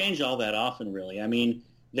doesn't change all that often, really. I mean,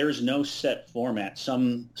 there's no set format.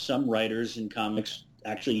 Some writers in comics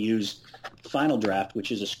actually use Final Draft,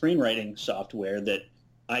 which is a screenwriting software that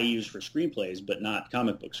I use for screenplays, but not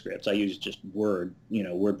comic book scripts. I use just word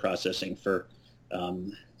processing for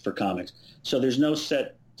comics. So there's no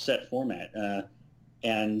set format,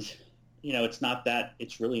 and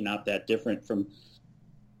it's really not that different from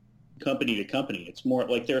company to company. It's more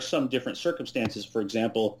like there are some different circumstances. For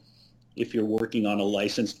example, if you're working on a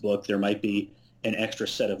licensed book, there might be an extra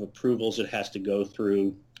set of approvals it has to go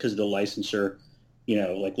through because the licensor,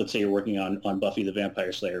 like let's say you're working on Buffy the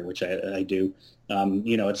Vampire Slayer, which I do.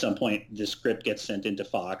 At some point the script gets sent into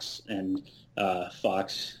Fox, and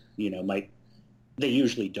Fox, might. They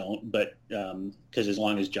usually don't, but because as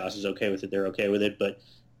long as Joss is okay with it, they're okay with it. But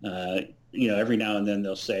every now and then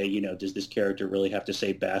they'll say, does this character really have to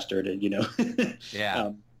say bastard? And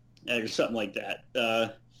yeah, or something like that.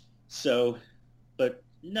 But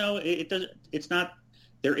no, it doesn't. It's not.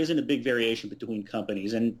 There isn't a big variation between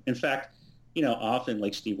companies, and in fact, often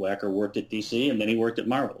like Steve Wacker worked at DC and then he worked at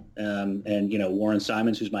Marvel. And Warren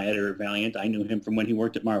Simons, who's my editor at Valiant, I knew him from when he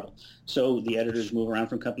worked at Marvel. So the editors move around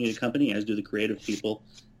from company to company, as do the creative people.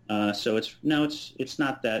 So it's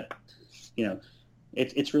not that,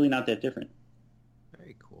 it's really not that different.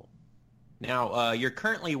 Very cool. Now, you're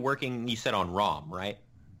currently working, you said, on ROM, right?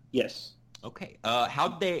 Yes. Okay.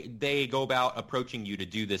 How'd they go about approaching you to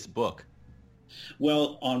do this book?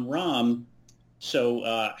 Well, on ROM, so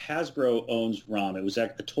Hasbro owns ROM. It was a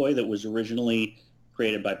toy that was originally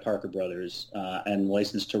created by Parker Brothers and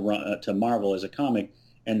licensed to Marvel as a comic,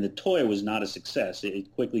 and the toy was not a success.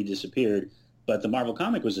 It quickly disappeared, but the Marvel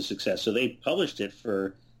comic was a success. So they published it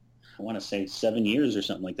for, I want to say, 7 years or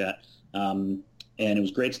something like that, and it was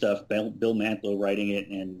great stuff. Bill Mantlo writing it,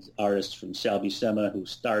 and artists from Sal Buscema, who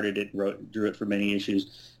started it, drew it for many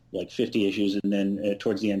issues, like 50 issues, and then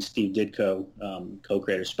towards the end, Steve Ditko,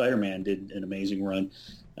 co-creator of Spider-Man, did an amazing run.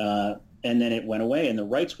 And then it went away, and the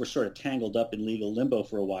rights were sort of tangled up in legal limbo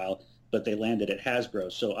for a while, but they landed at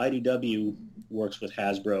Hasbro. So IDW works with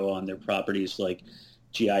Hasbro on their properties like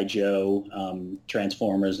G.I. Joe,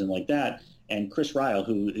 Transformers, and like that. And Chris Ryle,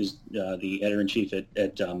 who is the editor-in-chief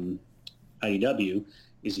at IDW,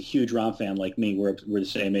 is a huge Rom fan like me. We're the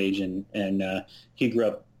same age, and he grew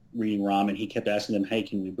up reading Rom, and he kept asking them, "Hey,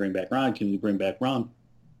 can we bring back Rom? Can we bring back Rom?"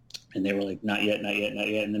 And they were like, "Not yet, not yet, not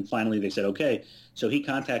yet." And then finally they said, "Okay." So he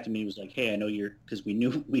contacted me. He was like, "Hey, I know you're," because we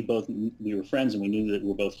knew we were friends, and we knew that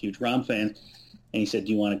we're both huge Rom fans. And he said,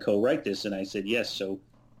 "Do you want to co-write this?" And I said, "Yes." So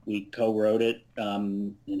we co-wrote it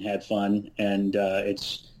and had fun, and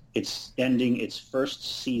it's ending its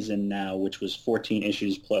first season now, which was 14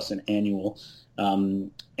 issues plus an annual.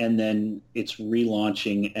 And then it's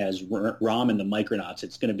relaunching as Rom and the Micronauts.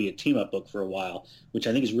 It's going to be a team-up book for a while, which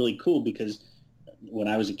I think is really cool because when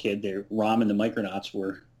I was a kid, Rom and the Micronauts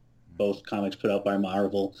were both comics put out by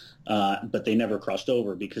Marvel, but they never crossed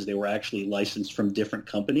over because they were actually licensed from different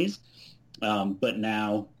companies. But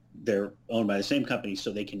now they're owned by the same company,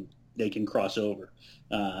 so they can cross over.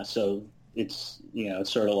 So it's it's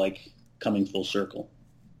sort of like coming full circle.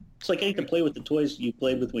 It's like you can play with the toys you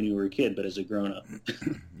played with when you were a kid, but as a grown-up.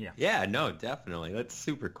 Yeah, no, definitely. That's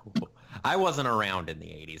super cool. I wasn't around in the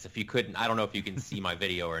 80s. I don't know if you can see my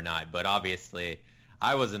video or not, but obviously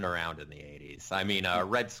I wasn't around in the 80s. I mean,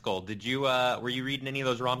 Red Skull, were you reading any of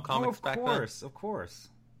those Rom comics back then? Of course.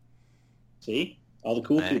 See? All the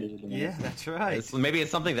cool people. Yeah, that's right. Maybe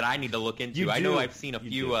it's something that I need to look into. I know I've seen a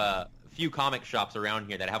few comic shops around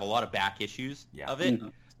here that have a lot of back issues of it. Mm-hmm.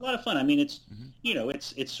 A lot of fun. I mean, it's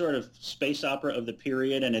it's sort of space opera of the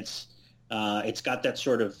period, and it's got that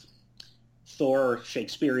sort of Thor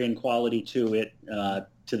Shakespearean quality to it,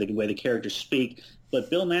 to the way the characters speak. But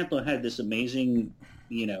Bill Mantlo had this amazing,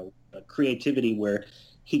 creativity where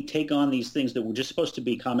he'd take on these things that were just supposed to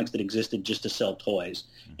be comics that existed just to sell toys,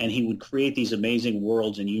 and he would create these amazing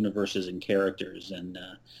worlds and universes and characters. And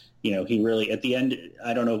he really, at the end,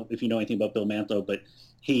 I don't know if you know anything about Bill Mantlo, but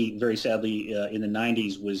he very sadly in the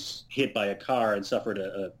 90s was hit by a car and suffered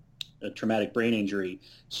a traumatic brain injury.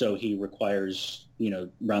 So he requires,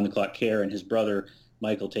 round-the-clock care, and his brother,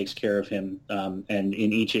 Michael, takes care of him. And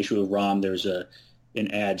in each issue of Rom, there's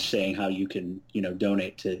an ad saying how you can,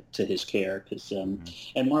 donate to his care.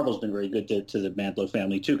 And Marvel's been very good to the Mantlo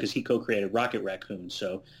family, too, because he co-created Rocket Raccoon.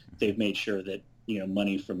 So they've made sure that,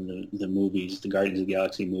 money from the movies, the Guardians of the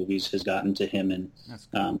Galaxy movies, has gotten to him and,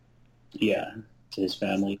 cool. To his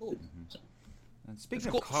family. Cool. So. And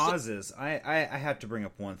speaking of causes, I have to bring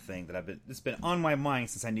up one thing that it's been on my mind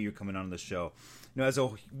since I knew you were coming on the show. As a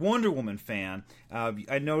Wonder Woman fan,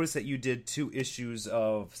 I noticed that you did 2 issues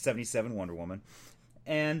of 77 Wonder Woman,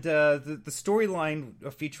 and the storyline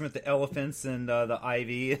featuring with the elephants and the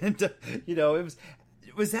ivy, and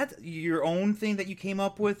was that your own thing that you came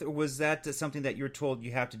up with, or was that something that you were told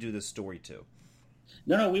you have to do this story to?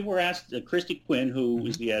 No, we were asked. Christy Quinn, who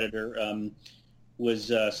was the editor,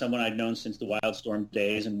 was someone I'd known since the Wildstorm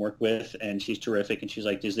days and worked with, and she's terrific. And she's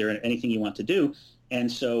like, "Is there anything you want to do?"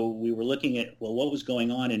 And so we were looking at, what was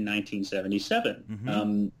going on in 1977.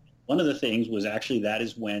 Mm-hmm. One of the things was actually that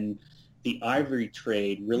is when the ivory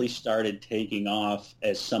trade really started taking off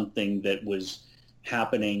as something that was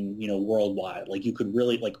happening, worldwide. Like you could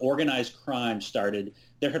really, organized crime started.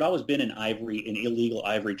 There had always been an illegal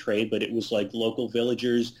ivory trade, but it was like local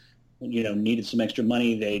villagers, needed some extra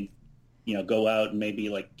money. They'd, go out and maybe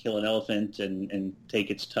kill an elephant and take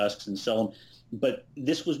its tusks and sell them. But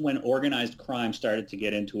this was when organized crime started to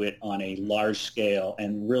get into it on a large scale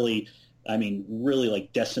and really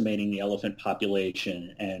decimating the elephant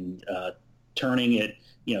population and turning it,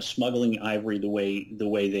 smuggling ivory the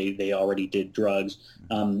way they already did drugs.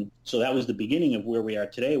 So that was the beginning of where we are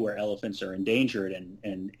today, where elephants are endangered,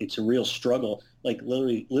 and it's a real struggle.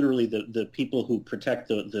 Literally the people who protect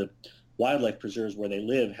the wildlife preserves where they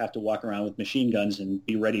live have to walk around with machine guns and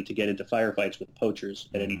be ready to get into firefights with poachers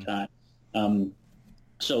at any time.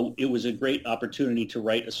 So it was a great opportunity to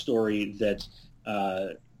write a story that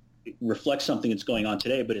reflects something that's going on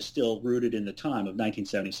today, but is still rooted in the time of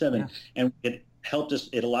 1977. Yeah. And it helped us.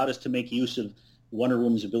 It allowed us to make use of Wonder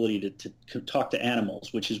Woman's ability to talk to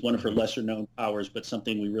animals, which is one of her lesser known powers, but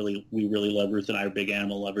something we really love. Ruth and I are big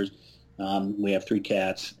animal lovers. We have 3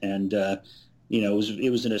 cats, and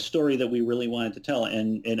it was in a story that we really wanted to tell,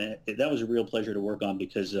 and that was a real pleasure to work on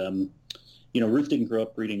because Ruth didn't grow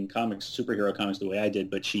up reading superhero comics the way I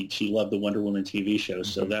did, but she loved the Wonder Woman TV show. Mm-hmm.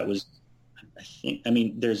 So that was,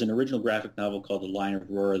 there's an original graphic novel called The Lion of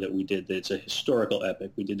Aurora that we did. That's a historical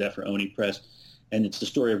epic. We did that for Oni Press. and it's the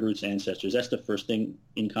story of Ruth's ancestors. That's the first thing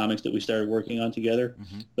in comics that we started working on together.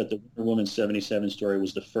 But the Wonder Woman 77 story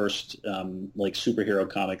was the first like superhero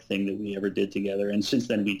comic thing that we ever did together. And since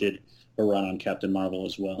then, we did a run on Captain Marvel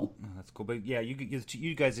as well. Oh, that's cool. But yeah, you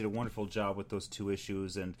guys did a wonderful job with those 2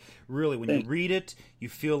 issues, and really, when you read it, you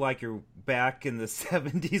feel like you're back in the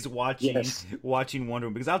 70s watching Wonder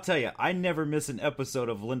Woman. Because I'll tell you, I never miss an episode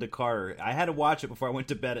of Linda Carter. I had to watch it before I went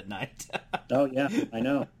to bed at night. Oh yeah, I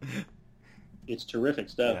know. It's terrific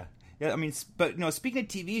stuff. Yeah. I mean, but speaking of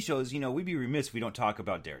TV shows, we'd be remiss if we don't talk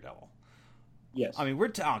about Daredevil. Yes. I mean, we're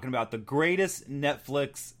talking about the greatest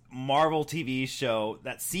Netflix Marvel TV show.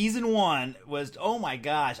 That season 1 was, oh my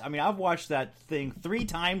gosh. I mean, I've watched that thing 3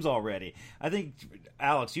 times already. I think,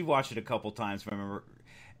 Alex, you've watched it a couple times, if I remember.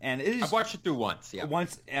 And it is, I've watched it through once, yeah.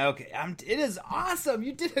 Okay. It is awesome.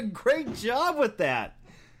 You did a great job with that.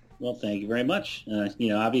 Well, thank you very much.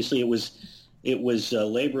 Obviously it was a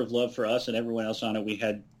labor of love for us and everyone else on it.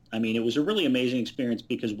 It was a really amazing experience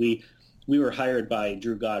because we were hired by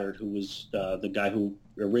Drew Goddard, who was the guy who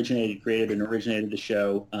created and originated the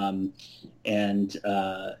show.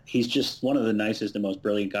 He's just one of the nicest and most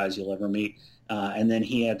brilliant guys you'll ever meet. And then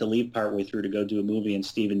he had to leave partway through to go do a movie, and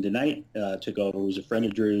Stephen DeKnight took over, who was a friend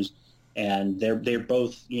of Drew's. And they're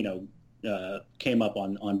both, came up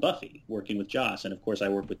on Buffy, working with Joss. And of course I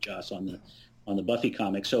worked with Joss on the Buffy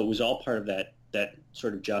comic. So it was all part of that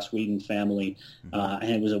sort of Joss Whedon family.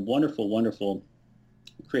 And it was a wonderful, wonderful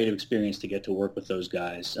creative experience to get to work with those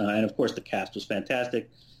guys. And of course the cast was fantastic.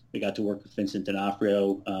 We got to work with Vincent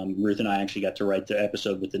D'Onofrio. Ruth and I actually got to write the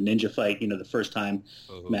episode with the ninja fight, the first time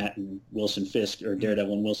Matt and Wilson Fisk, or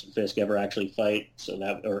Daredevil and Wilson Fisk, ever actually fight,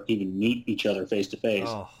 or even meet each other face to face.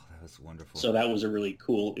 Oh, that was wonderful. So that was a really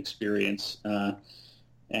cool experience. We're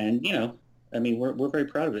very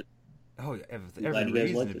proud of it. Oh, every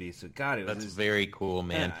reason to be. So, God, that's very cool,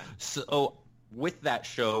 man. Yeah. So, with that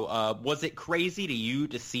show, was it crazy to you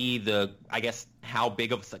to see how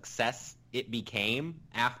big of a success it became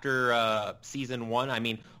after season 1? I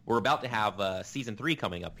mean, we're about to have season 3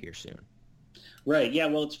 coming up here soon. Right. Yeah.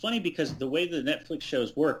 Well, it's funny because the way the Netflix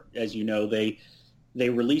shows work, as you know, they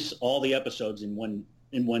release all the episodes in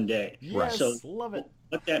one day. Yes, so love it.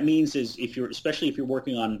 What that means is especially if you're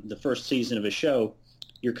working on the first season of a show,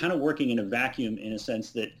 you're kind of working in a vacuum in a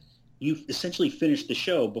sense that you've essentially finished the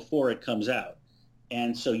show before it comes out.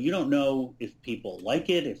 And so you don't know if people like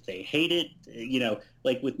it, if they hate it.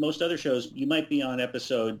 Like with most other shows, you might be on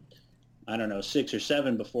episode, 6 or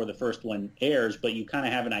 7 before the first one airs, but you kind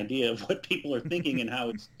of have an idea of what people are thinking and how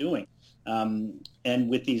it's doing. And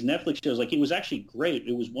with these Netflix shows, it was actually great.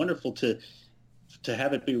 It was wonderful to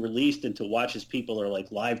have it be released and to watch as people are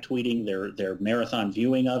live tweeting their marathon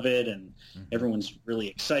viewing of it, and everyone's really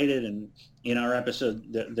excited. And in our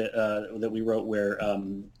episode that we wrote where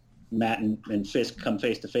Matt and Fisk come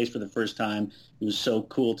face to face for the first time, it was so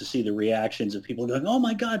cool to see the reactions of people going, "Oh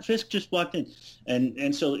my God, Fisk just walked in,"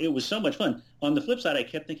 and so it was so much fun. On the flip side, I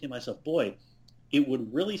kept thinking to myself, boy, it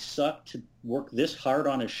would really suck to work this hard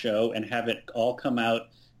on a show and have it all come out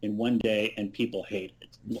in one day and people hate it.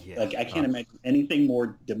 Yeah. I can't imagine anything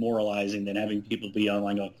more demoralizing than having people be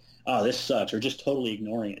online going, "Oh, this sucks," or just totally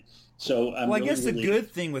ignoring it. So I guess the good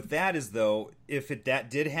thing with that is, though, if that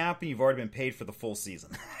did happen, you've already been paid for the full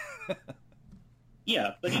season.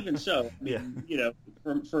 Yeah, but even so,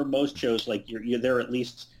 for most shows, you're there at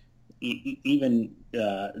least, even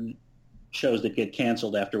shows that get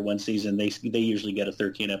canceled after one season, they usually get a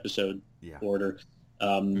 13 episode order.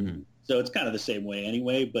 So it's kind of the same way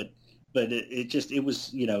anyway. But it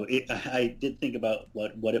was I did think about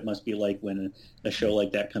what it must be like when a show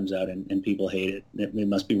like that comes out and people hate it. It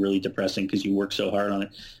must be really depressing because you work so hard on it.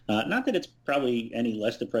 Not that it's probably any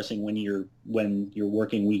less depressing when you're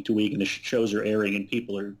working week to week and the shows are airing and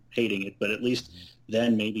people are hating it, but at least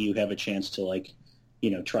then maybe you have a chance to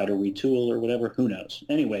try to retool or whatever. Who knows?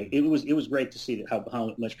 Anyway, it was great to see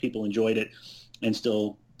how much people enjoyed it and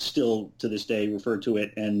still to this day refer to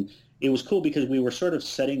it. And it was cool because we were sort of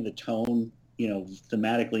setting the tone,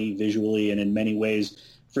 thematically, visually, and in many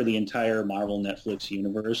ways for the entire Marvel Netflix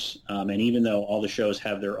universe. And even though all the shows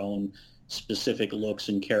have their own specific looks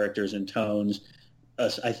and characters and tones,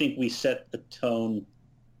 I think we set the tone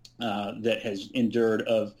that has endured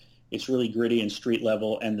of it's really gritty and street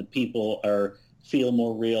level, and the people feel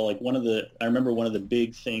more real. I remember one of the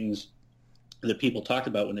big things that people talked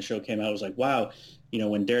about when the show came out was wow,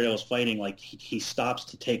 when Daredevil's fighting, he stops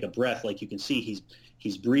to take a breath. You can see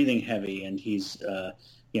he's breathing heavy, and he's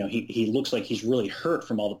he looks like he's really hurt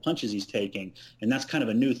from all the punches he's taking. And that's kind of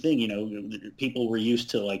a new thing. People were used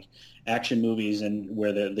to action movies and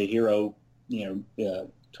where the hero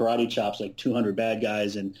karate chops like 200 bad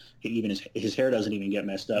guys, and even his hair doesn't even get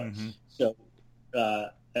messed up. Mm-hmm. So,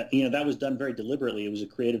 that was done very deliberately. It was a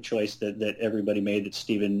creative choice that everybody made, that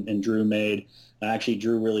Steven and Drew made. Actually,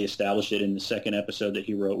 Drew really established it in the second episode that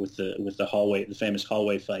he wrote with the famous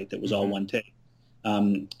hallway fight that was all one take.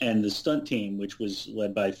 And the stunt team, which was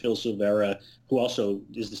led by Phil Silvera, who also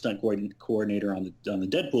is the stunt coordinator on the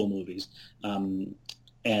Deadpool movies,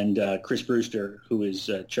 and Chris Brewster, who is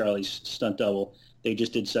Charlie's stunt double. They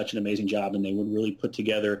just did such an amazing job, and they would really put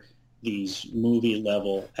together these movie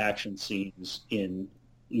level action scenes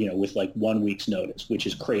with like 1 week's notice, which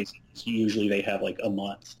is crazy. Usually they have like a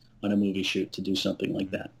month on a movie shoot to do something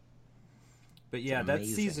like that. But yeah, that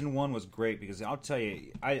season 1 was great, because I'll tell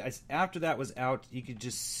you, I after that was out, you could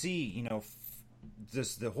just see,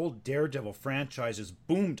 the whole Daredevil franchise just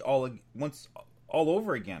boomed all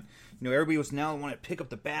over again. Everybody was now wanting to pick up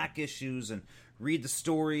the back issues and read the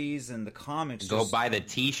stories and the comics. Go buy the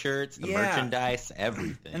T-shirts, the merchandise,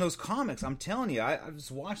 everything. And those comics, I'm telling you, I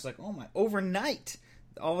just watched like, oh my, overnight.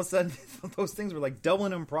 All of a sudden, those things were like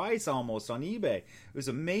doubling in price almost on eBay. It was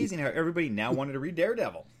amazing how everybody now wanted to read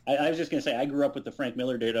Daredevil. I was just going to say, I grew up with the Frank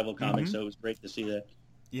Miller Daredevil comics, so it was great to see that.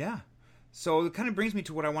 Yeah. So it kind of brings me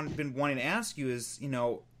to what been wanting to ask you is,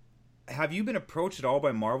 have you been approached at all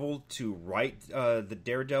by Marvel to write the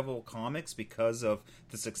Daredevil comics because of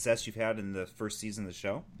the success you've had in the first season of the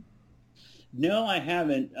show? No, I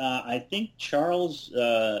haven't. I think Charles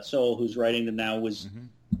Soule, who's writing them now,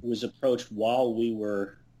 was approached while we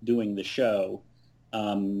were doing the show.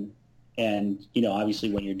 And,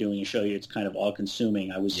 obviously when you're doing a show, it's kind of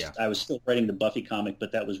all-consuming. I was still writing the Buffy comic,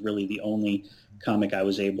 but that was really the only comic I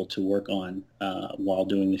was able to work on while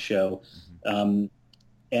doing the show. But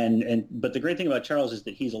the great thing about Charles is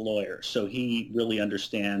that he's a lawyer, so he really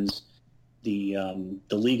understands the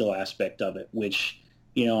legal aspect of it, which,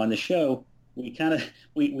 on the show, we kind of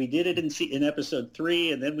we did it in episode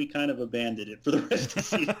 3, and then we kind of abandoned it for the rest of the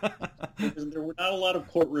season. Because there were not a lot of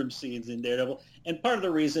courtroom scenes in Daredevil, and part of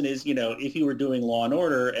the reason is, if you were doing Law and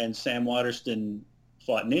Order and Sam Waterston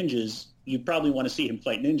fought ninjas, you probably want to see him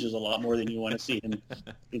fight ninjas a lot more than you want to see him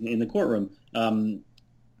in the courtroom.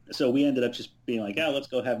 So we ended up just being like, let's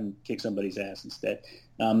go have him kick somebody's ass instead.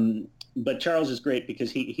 But Charles is great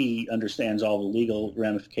because he understands all the legal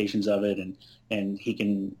ramifications of it, and he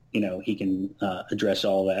can address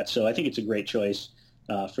all that. So I think it's a great choice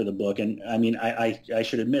for the book. And I mean, I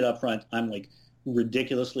should admit up front, I'm like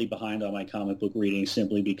ridiculously behind on my comic book reading,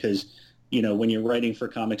 simply because when you're writing for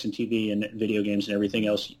comics and TV and video games and everything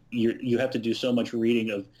else, you have to do so much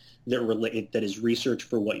reading that is research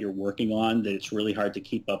for what you're working on, that it's really hard to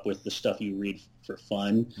keep up with the stuff you read for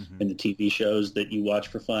fun and the TV shows that you watch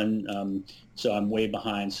for fun. So I'm way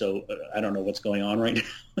behind. So I don't know what's going on right now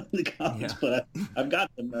in the comics, but I've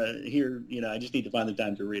got them here. I just need to find the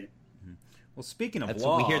time to read it. Well, speaking of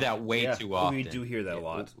law, we hear that way too often. We do hear that a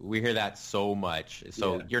lot. We hear that so much.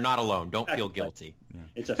 So you're not alone. Don't feel guilty. Yeah.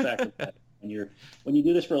 It's a fact of that. When you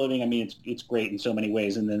do this for a living, I mean, it's great in so many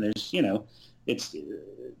ways. And then there's,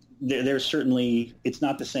 there's certainly, it's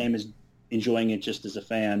not the same as enjoying it just as a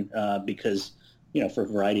fan because, for a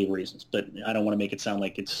variety of reasons. But I don't want to make it sound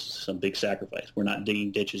like it's some big sacrifice. We're not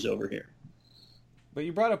digging ditches over here. But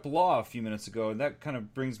you brought up law a few minutes ago, and that kind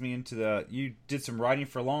of brings me into you did some writing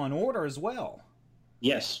for Law and Order as well.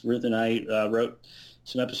 Yes, Ruth and I wrote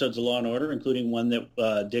some episodes of Law and Order, including one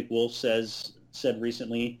that Dick Wolf said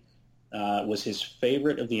recently was his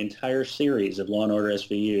favorite of the entire series of Law and Order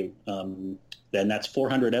SVU. And that's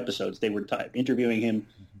 400 episodes. They were interviewing him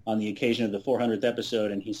on the occasion of the 400th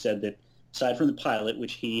episode, and he said that aside from the pilot,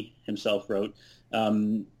 which he himself wrote,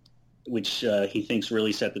 which he thinks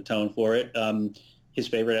really set the tone for it, his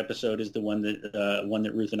favorite episode is the one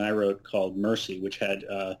that Ruth and I wrote called Mercy, which had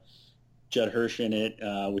Judd Hirsch in it,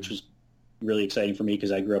 which was really exciting for me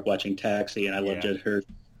because I grew up watching Taxi, and I love Judd Hirsch.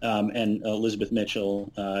 And Elizabeth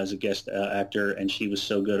Mitchell as a guest actor, and she was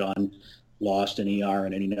so good on Lost and ER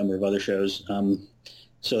and any number of other shows.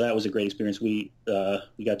 So that was a great experience. We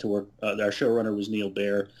got to work. Our showrunner was Neil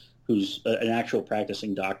Baer, who's an actual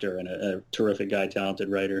practicing doctor and a terrific guy, talented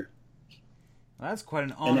writer. Well, that's quite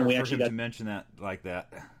an honor for him to mention that like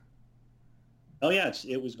that. Oh yeah,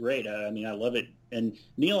 it was great. I mean, I love it. And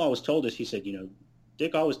Neil always told us, he said,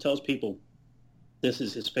 Dick always tells people this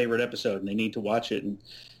is his favorite episode and they need to watch it. And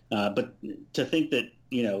but to think that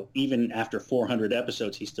even after 400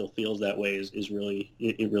 episodes he still feels that way is really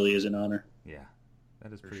it really is an honor. Yeah,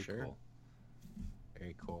 that is pretty cool.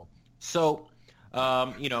 Very cool. So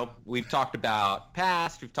we've talked about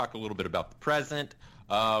past, we've talked a little bit about the present.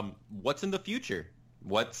 What's in the future?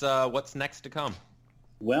 What's next to come?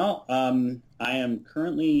 Well, I am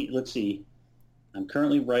currently, let's see, I'm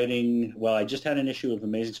currently writing. Well, I just had an issue of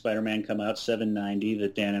Amazing Spider-Man come out, 790,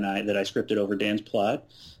 that I scripted over Dan's plot,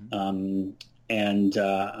 and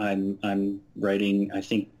I'm writing. I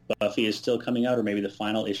think Buffy is still coming out, or maybe the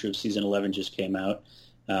final issue of season 11 just came out.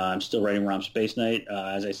 I'm still writing Rom Space Knight.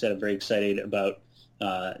 As I said, I'm very excited about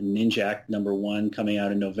Ninjak #1 coming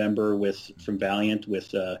out in November from Valiant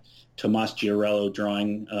with Tomas Giorello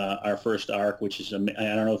drawing our first arc, which is, I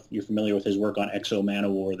don't know if you're familiar with his work on Exo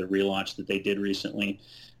Manowar, the relaunch that they did recently,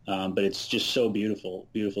 but it's just so beautiful,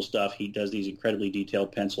 beautiful stuff. He does these incredibly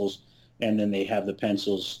detailed pencils, and then they have the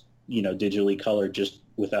pencils, digitally colored just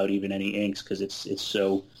without even any inks because it's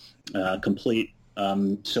so complete.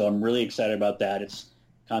 So I'm really excited about that. It's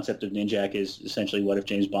concept of Ninjak is essentially what if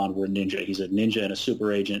James Bond were a ninja. He's a ninja and a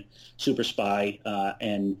super agent, super spy,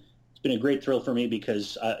 and it's been a great thrill for me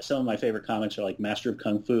because some of my favorite comics are like Master of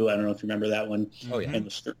Kung Fu. I don't know if you remember that one. Oh, yeah. And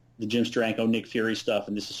the Jim Steranko, Nick Fury stuff,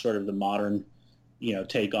 and this is sort of the modern,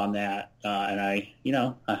 take on that. And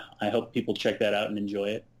I hope people check that out and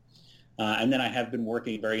enjoy it. And then I have been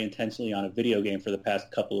working very intensely on a video game for the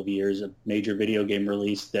past couple of years, a major video game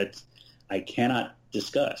release that I cannot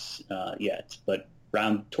discuss yet, but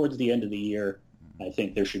towards the end of the year, I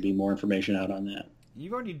think there should be more information out on that.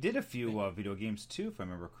 You already did a few video games too, if I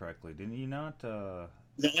remember correctly, didn't you? Not.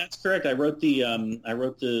 That's correct. I wrote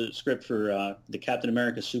the script for the Captain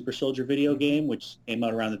America Super Soldier video game, which came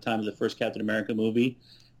out around the time of the first Captain America movie,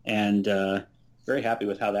 and very happy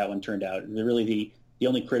with how that one turned out. Really, the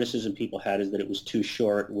only criticism people had is that it was too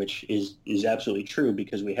short, which is absolutely true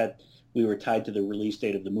because we were tied to the release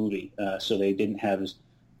date of the movie, so they didn't have as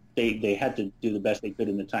they had to do the best they could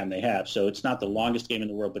in the time they have. So it's not the longest game in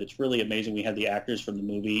the world, but it's really amazing. We had the actors from the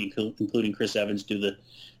movie, including Chris Evans, do the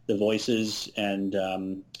voices, and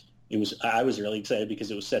I was really excited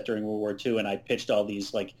because it was set during World War II, and I pitched all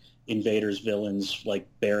these like Invaders villains like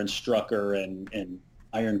Baron Strucker and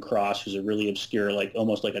Iron Cross, who's a really obscure, like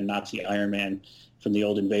almost like a Nazi Iron Man from the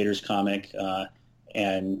old Invaders comic.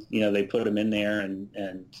 And they put him in there,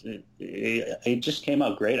 and it just came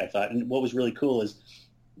out great, I thought. And what was really cool is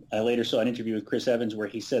I later saw an interview with Chris Evans where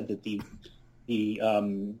he said that the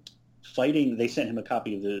fighting, they sent him a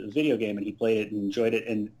copy of the video game and he played it and enjoyed it.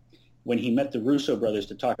 And when he met the Russo brothers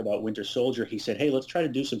to talk about Winter Soldier, he said, hey, let's try to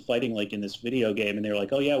do some fighting like in this video game. And they were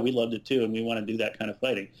like, oh, yeah, we loved it too, and we want to do that kind of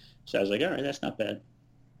fighting. So I was like, all right, that's not bad.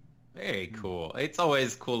 Very cool. It's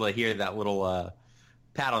always cool to hear that little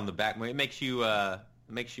pat on the back. It makes you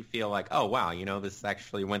feel like, oh, wow, this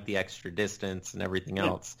actually went the extra distance and everything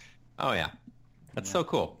else. Oh, yeah. That's so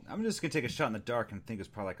cool. I'm just going to take a shot in the dark and think it's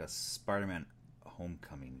probably like a Spider-Man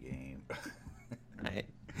Homecoming game. Right.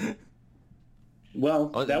 Well,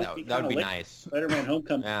 that would be nice. Spider-Man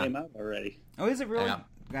Homecoming came out already. Oh, is it really? Yeah.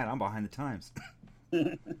 God, I'm behind the times.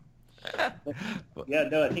 Yeah,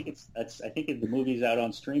 no, I think the movie's out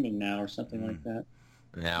on streaming now or something like that.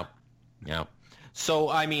 Yeah.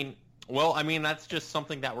 So, that's just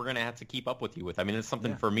something that we're going to have to keep up with you with. It's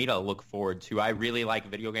something for me to look forward to. I really like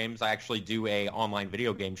video games. I actually do a online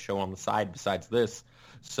video game show on the side besides this.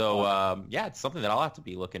 So, it's something that I'll have to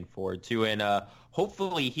be looking forward to. And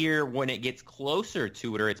hopefully here when it gets closer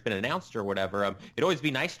to it or it's been announced or whatever, it'd always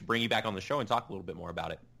be nice to bring you back on the show and talk a little bit more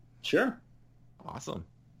about it. Sure. Awesome.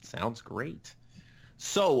 Sounds great.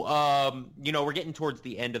 So, we're getting towards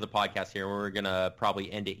the end of the podcast here. We're going to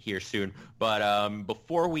probably end it here soon. But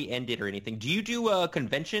before we end it or anything, do you do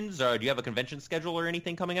conventions? Or do you have a convention schedule or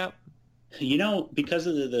anything coming up? Because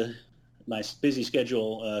of my busy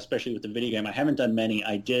schedule, especially with the video game, I haven't done many.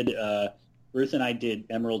 I did, Ruth and I did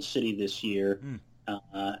Emerald City this year.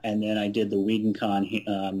 And then I did the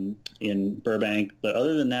WhedonCon in Burbank. But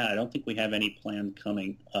other than that, I don't think we have any planned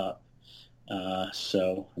coming up.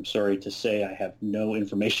 So I'm sorry to say I have no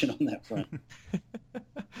information on that front.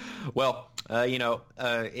 Well,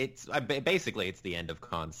 it's basically it's the end of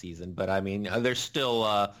con season, but there's still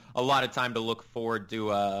a lot of time to look forward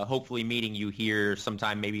to hopefully meeting you here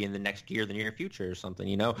sometime, maybe in the next year, the near future or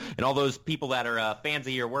something, and all those people that are fans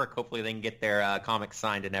of your work, hopefully they can get their comics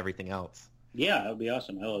signed and everything else. Yeah, that would be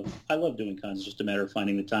awesome. I love doing cons. It's just a matter of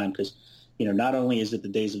finding the time because, not only is it the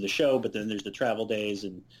days of the show, but then there's the travel days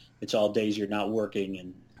and it's all days you're not working,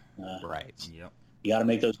 and right. Yep. You got to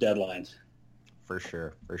make those deadlines. For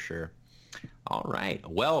sure. All right.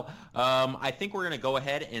 Well, I think we're going to go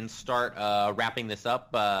ahead and start wrapping this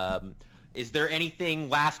up. Is there anything,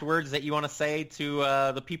 last words that you want to say to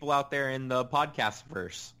the people out there in the podcast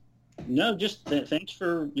verse? No, just thanks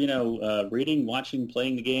for, reading, watching,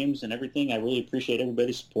 playing the games and everything. I really appreciate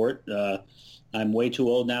everybody's support. I'm way too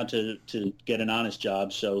old now to get an honest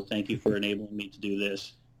job, so thank you for enabling me to do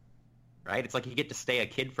this. Right? It's like you get to stay a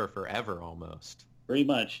kid for forever almost. Pretty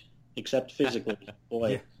much. except physically.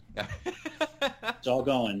 Boy, it's all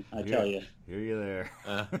going, I tell you. Hear you there.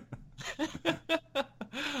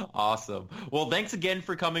 Awesome. Well, thanks again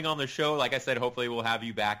for coming on the show. Like I said, hopefully we'll have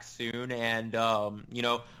you back soon. And,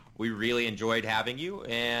 we really enjoyed having you.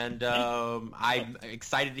 And I'm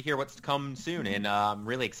excited to hear what's to come soon. And I'm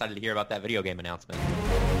really excited to hear about that video game announcement.